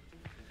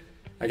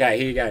 Okay,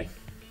 here you go.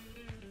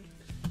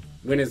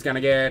 Winner's going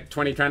to get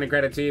 20 training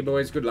credits here,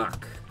 boys. Good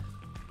luck.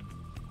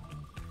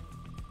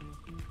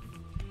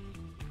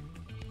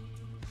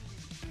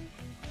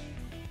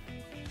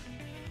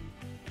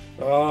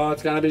 Oh,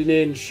 it's going to be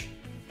Ninja.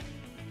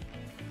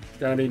 It's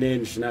going to be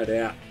Ninja, no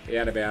doubt. He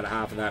had about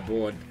half of that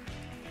board.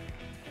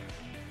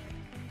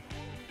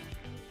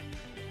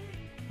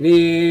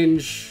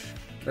 Ninja.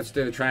 Let's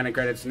do the training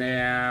credits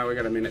now. We've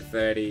got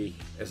 1:30.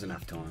 There's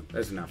enough time.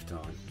 There's enough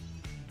time.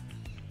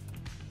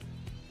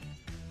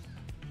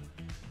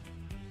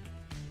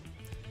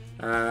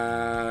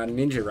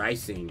 Ninja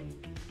Racing.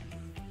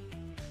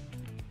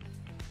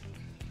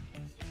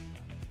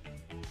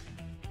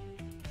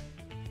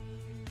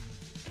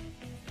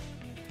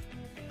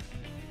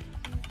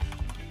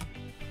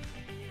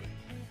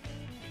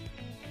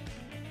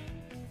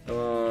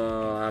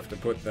 Oh, I have to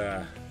put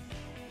the...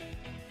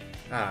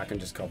 I can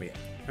just copy it.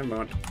 Never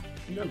mind.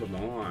 Never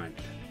mind.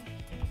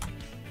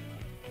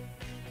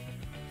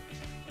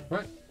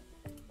 What?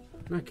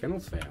 No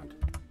kennels found.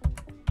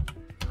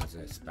 Oh, there's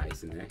no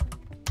space in there.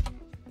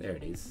 There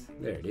it is.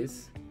 There it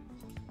is.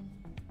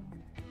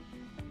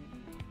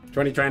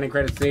 20 training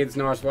credits needs.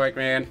 Nice work,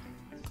 man.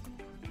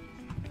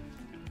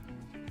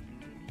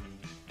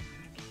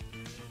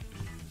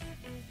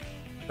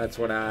 That's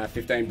what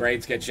 15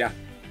 breeds get you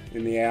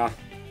in the hour.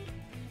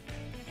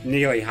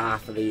 Nearly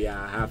half of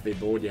the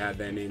board you had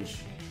there,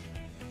 Ninja.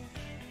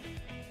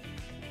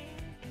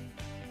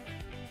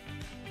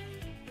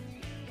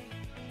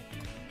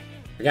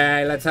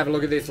 Okay, let's have a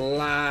look at this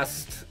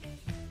last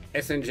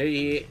SNG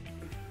here.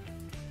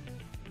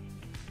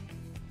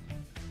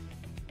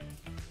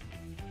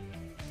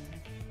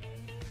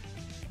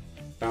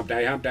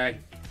 Hump day.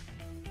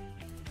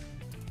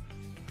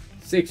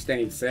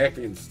 16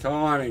 seconds.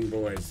 Timing,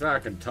 boys.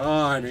 Fucking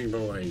timing,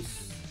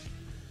 boys.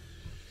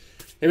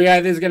 Here we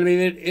go. This is going to be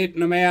hitting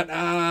them out.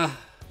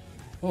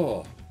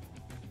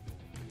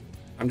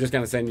 I'm just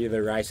going to send you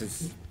the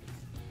races.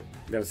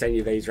 I'm going to send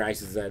you these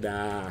races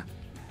that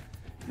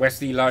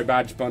Westy, Low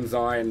Budge,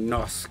 Bonsai, and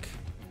Nosk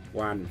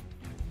won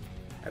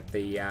at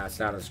the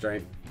start of the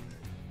stream.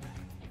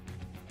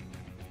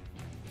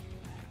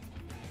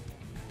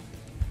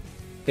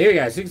 Here we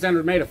go,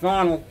 600 metre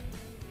final.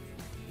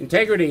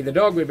 Integrity, the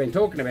dog we've been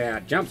talking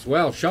about. Jumps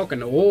well,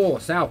 shocking. Oh,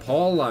 Sao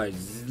Paulo,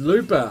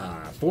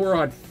 Looper,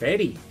 4-eyed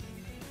Fetty.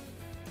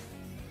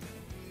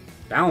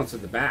 Balance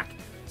at the back.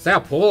 Sao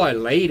Paulo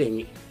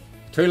leading.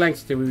 2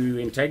 lengths to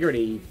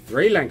Integrity,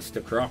 3 lengths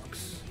to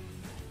Crocs.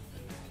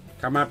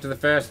 Come up to the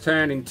first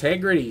turn.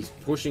 Integrity's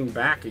pushing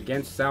back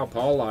against Sao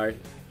Paulo.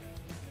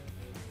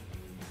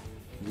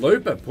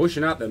 Looper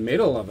pushing up the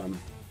middle of them.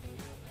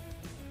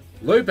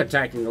 Looper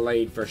taking the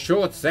lead for a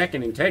short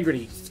second.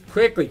 Integrity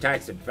quickly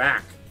takes it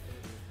back.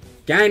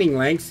 Gaining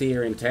lengths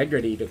here,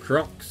 Integrity to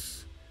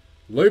Crocs.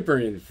 Looper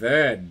in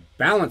third.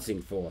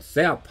 Balancing Force.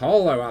 Sao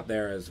Paulo up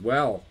there as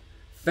well.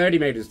 30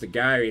 metres to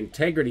go.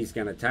 Integrity's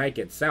going to take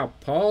it. Sao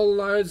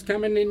Paulo's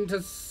coming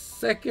into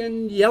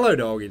second. Yellow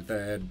Dog in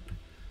third.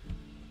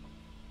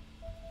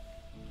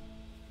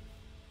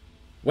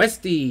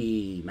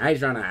 Westy.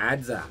 Maze Runner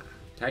Adza.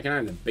 Taking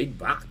home the big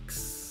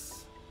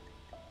bucks.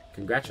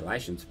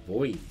 Congratulations,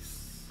 boys.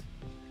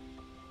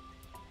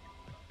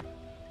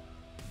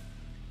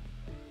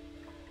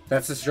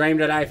 That's the stream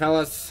today,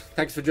 fellas.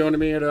 Thanks for joining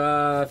me at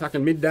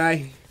fucking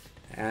midday.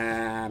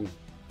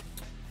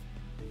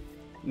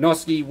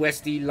 Noski,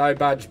 Westy, Low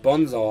Budge,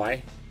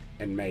 Bonsai,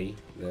 and me.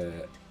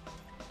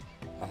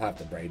 I'll have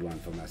to breed one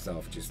for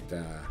myself, just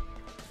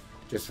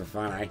for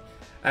fun,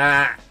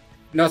 eh?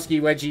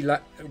 Noski, Westy,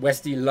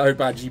 Low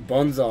Budgie,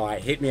 Bonsai.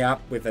 Hit me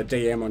up with a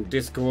DM on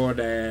Discord,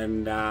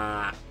 and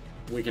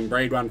we can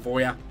breed one for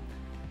you.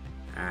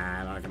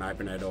 And I can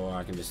open it, or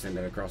I can just send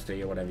it across to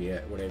you, whatever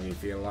you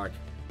feel like.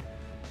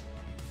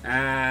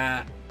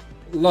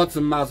 Lots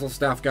of muzzle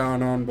stuff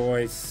going on,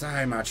 boys.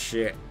 So much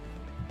shit.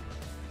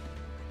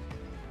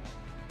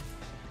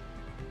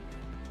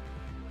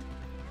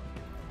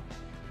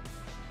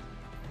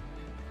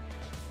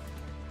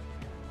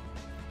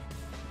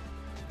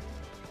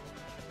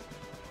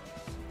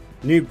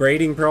 New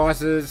breeding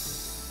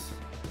prices.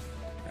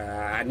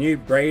 New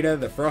breeder,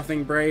 the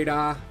Frothing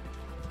Breeder.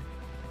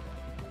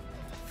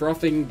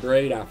 Frothing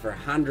Breeder for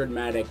 100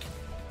 Matic.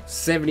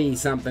 70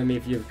 something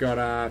if you've got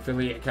a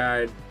affiliate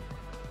code.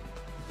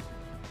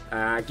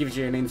 Gives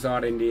you an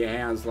insight into your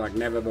hounds like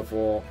never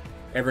before.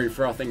 Every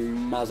Frothing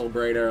muzzle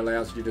breeder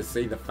allows you to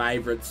see the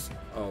favourites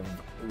of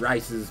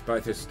races,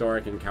 both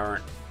historic and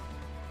current.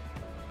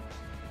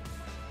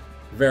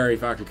 Very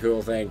fucking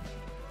cool thing.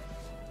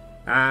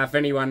 If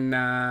anyone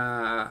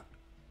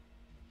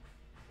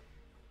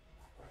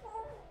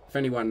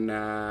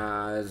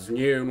is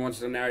new and wants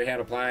to know how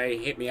to play,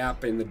 hit me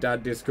up in the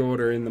Dud Discord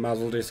or in the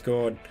Muzzle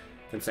Discord.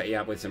 Can set you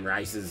up with some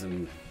races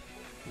and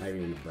maybe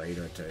even a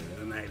breeder or two.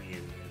 Maybe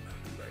even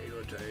a breeder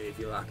or two if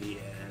you're lucky.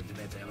 Yeah, it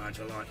depends how much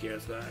I like you, I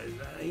suppose.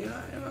 You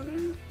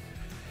know.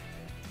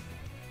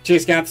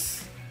 Cheers,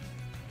 cunts.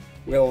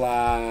 We'll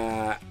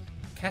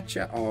catch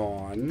you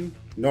on.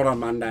 Not on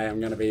Monday. I'm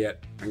gonna be at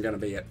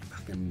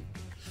fucking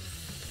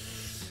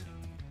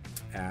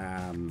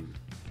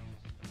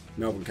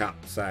Melbourne Cup.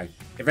 So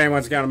if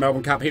anyone's going to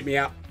Melbourne Cup, hit me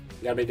up.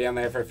 I'm gonna be down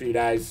there for a few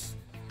days.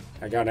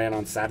 I go down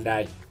on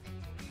Saturday.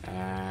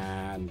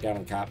 Going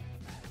on Cup,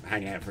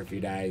 hanging out for a few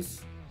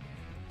days.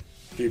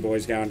 A few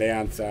boys going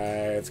down, so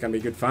it's going to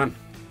be good fun.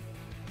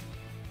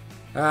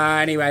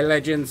 Anyway,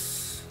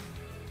 legends,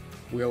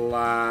 we'll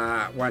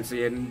won't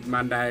see you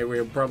Monday.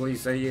 We'll probably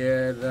see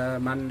you the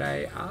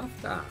Monday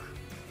after.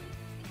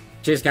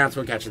 Cheers, cunts.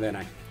 We'll catch you then,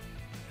 eh?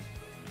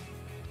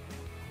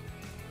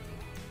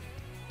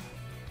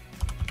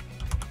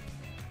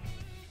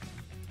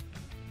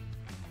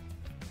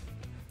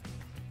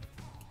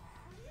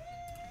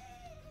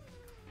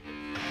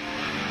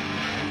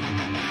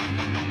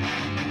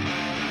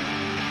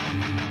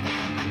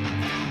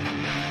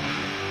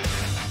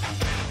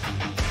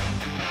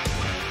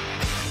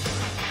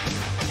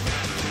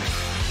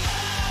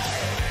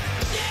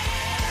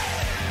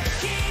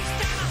 Kicks down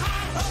the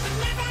hall, hoping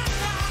never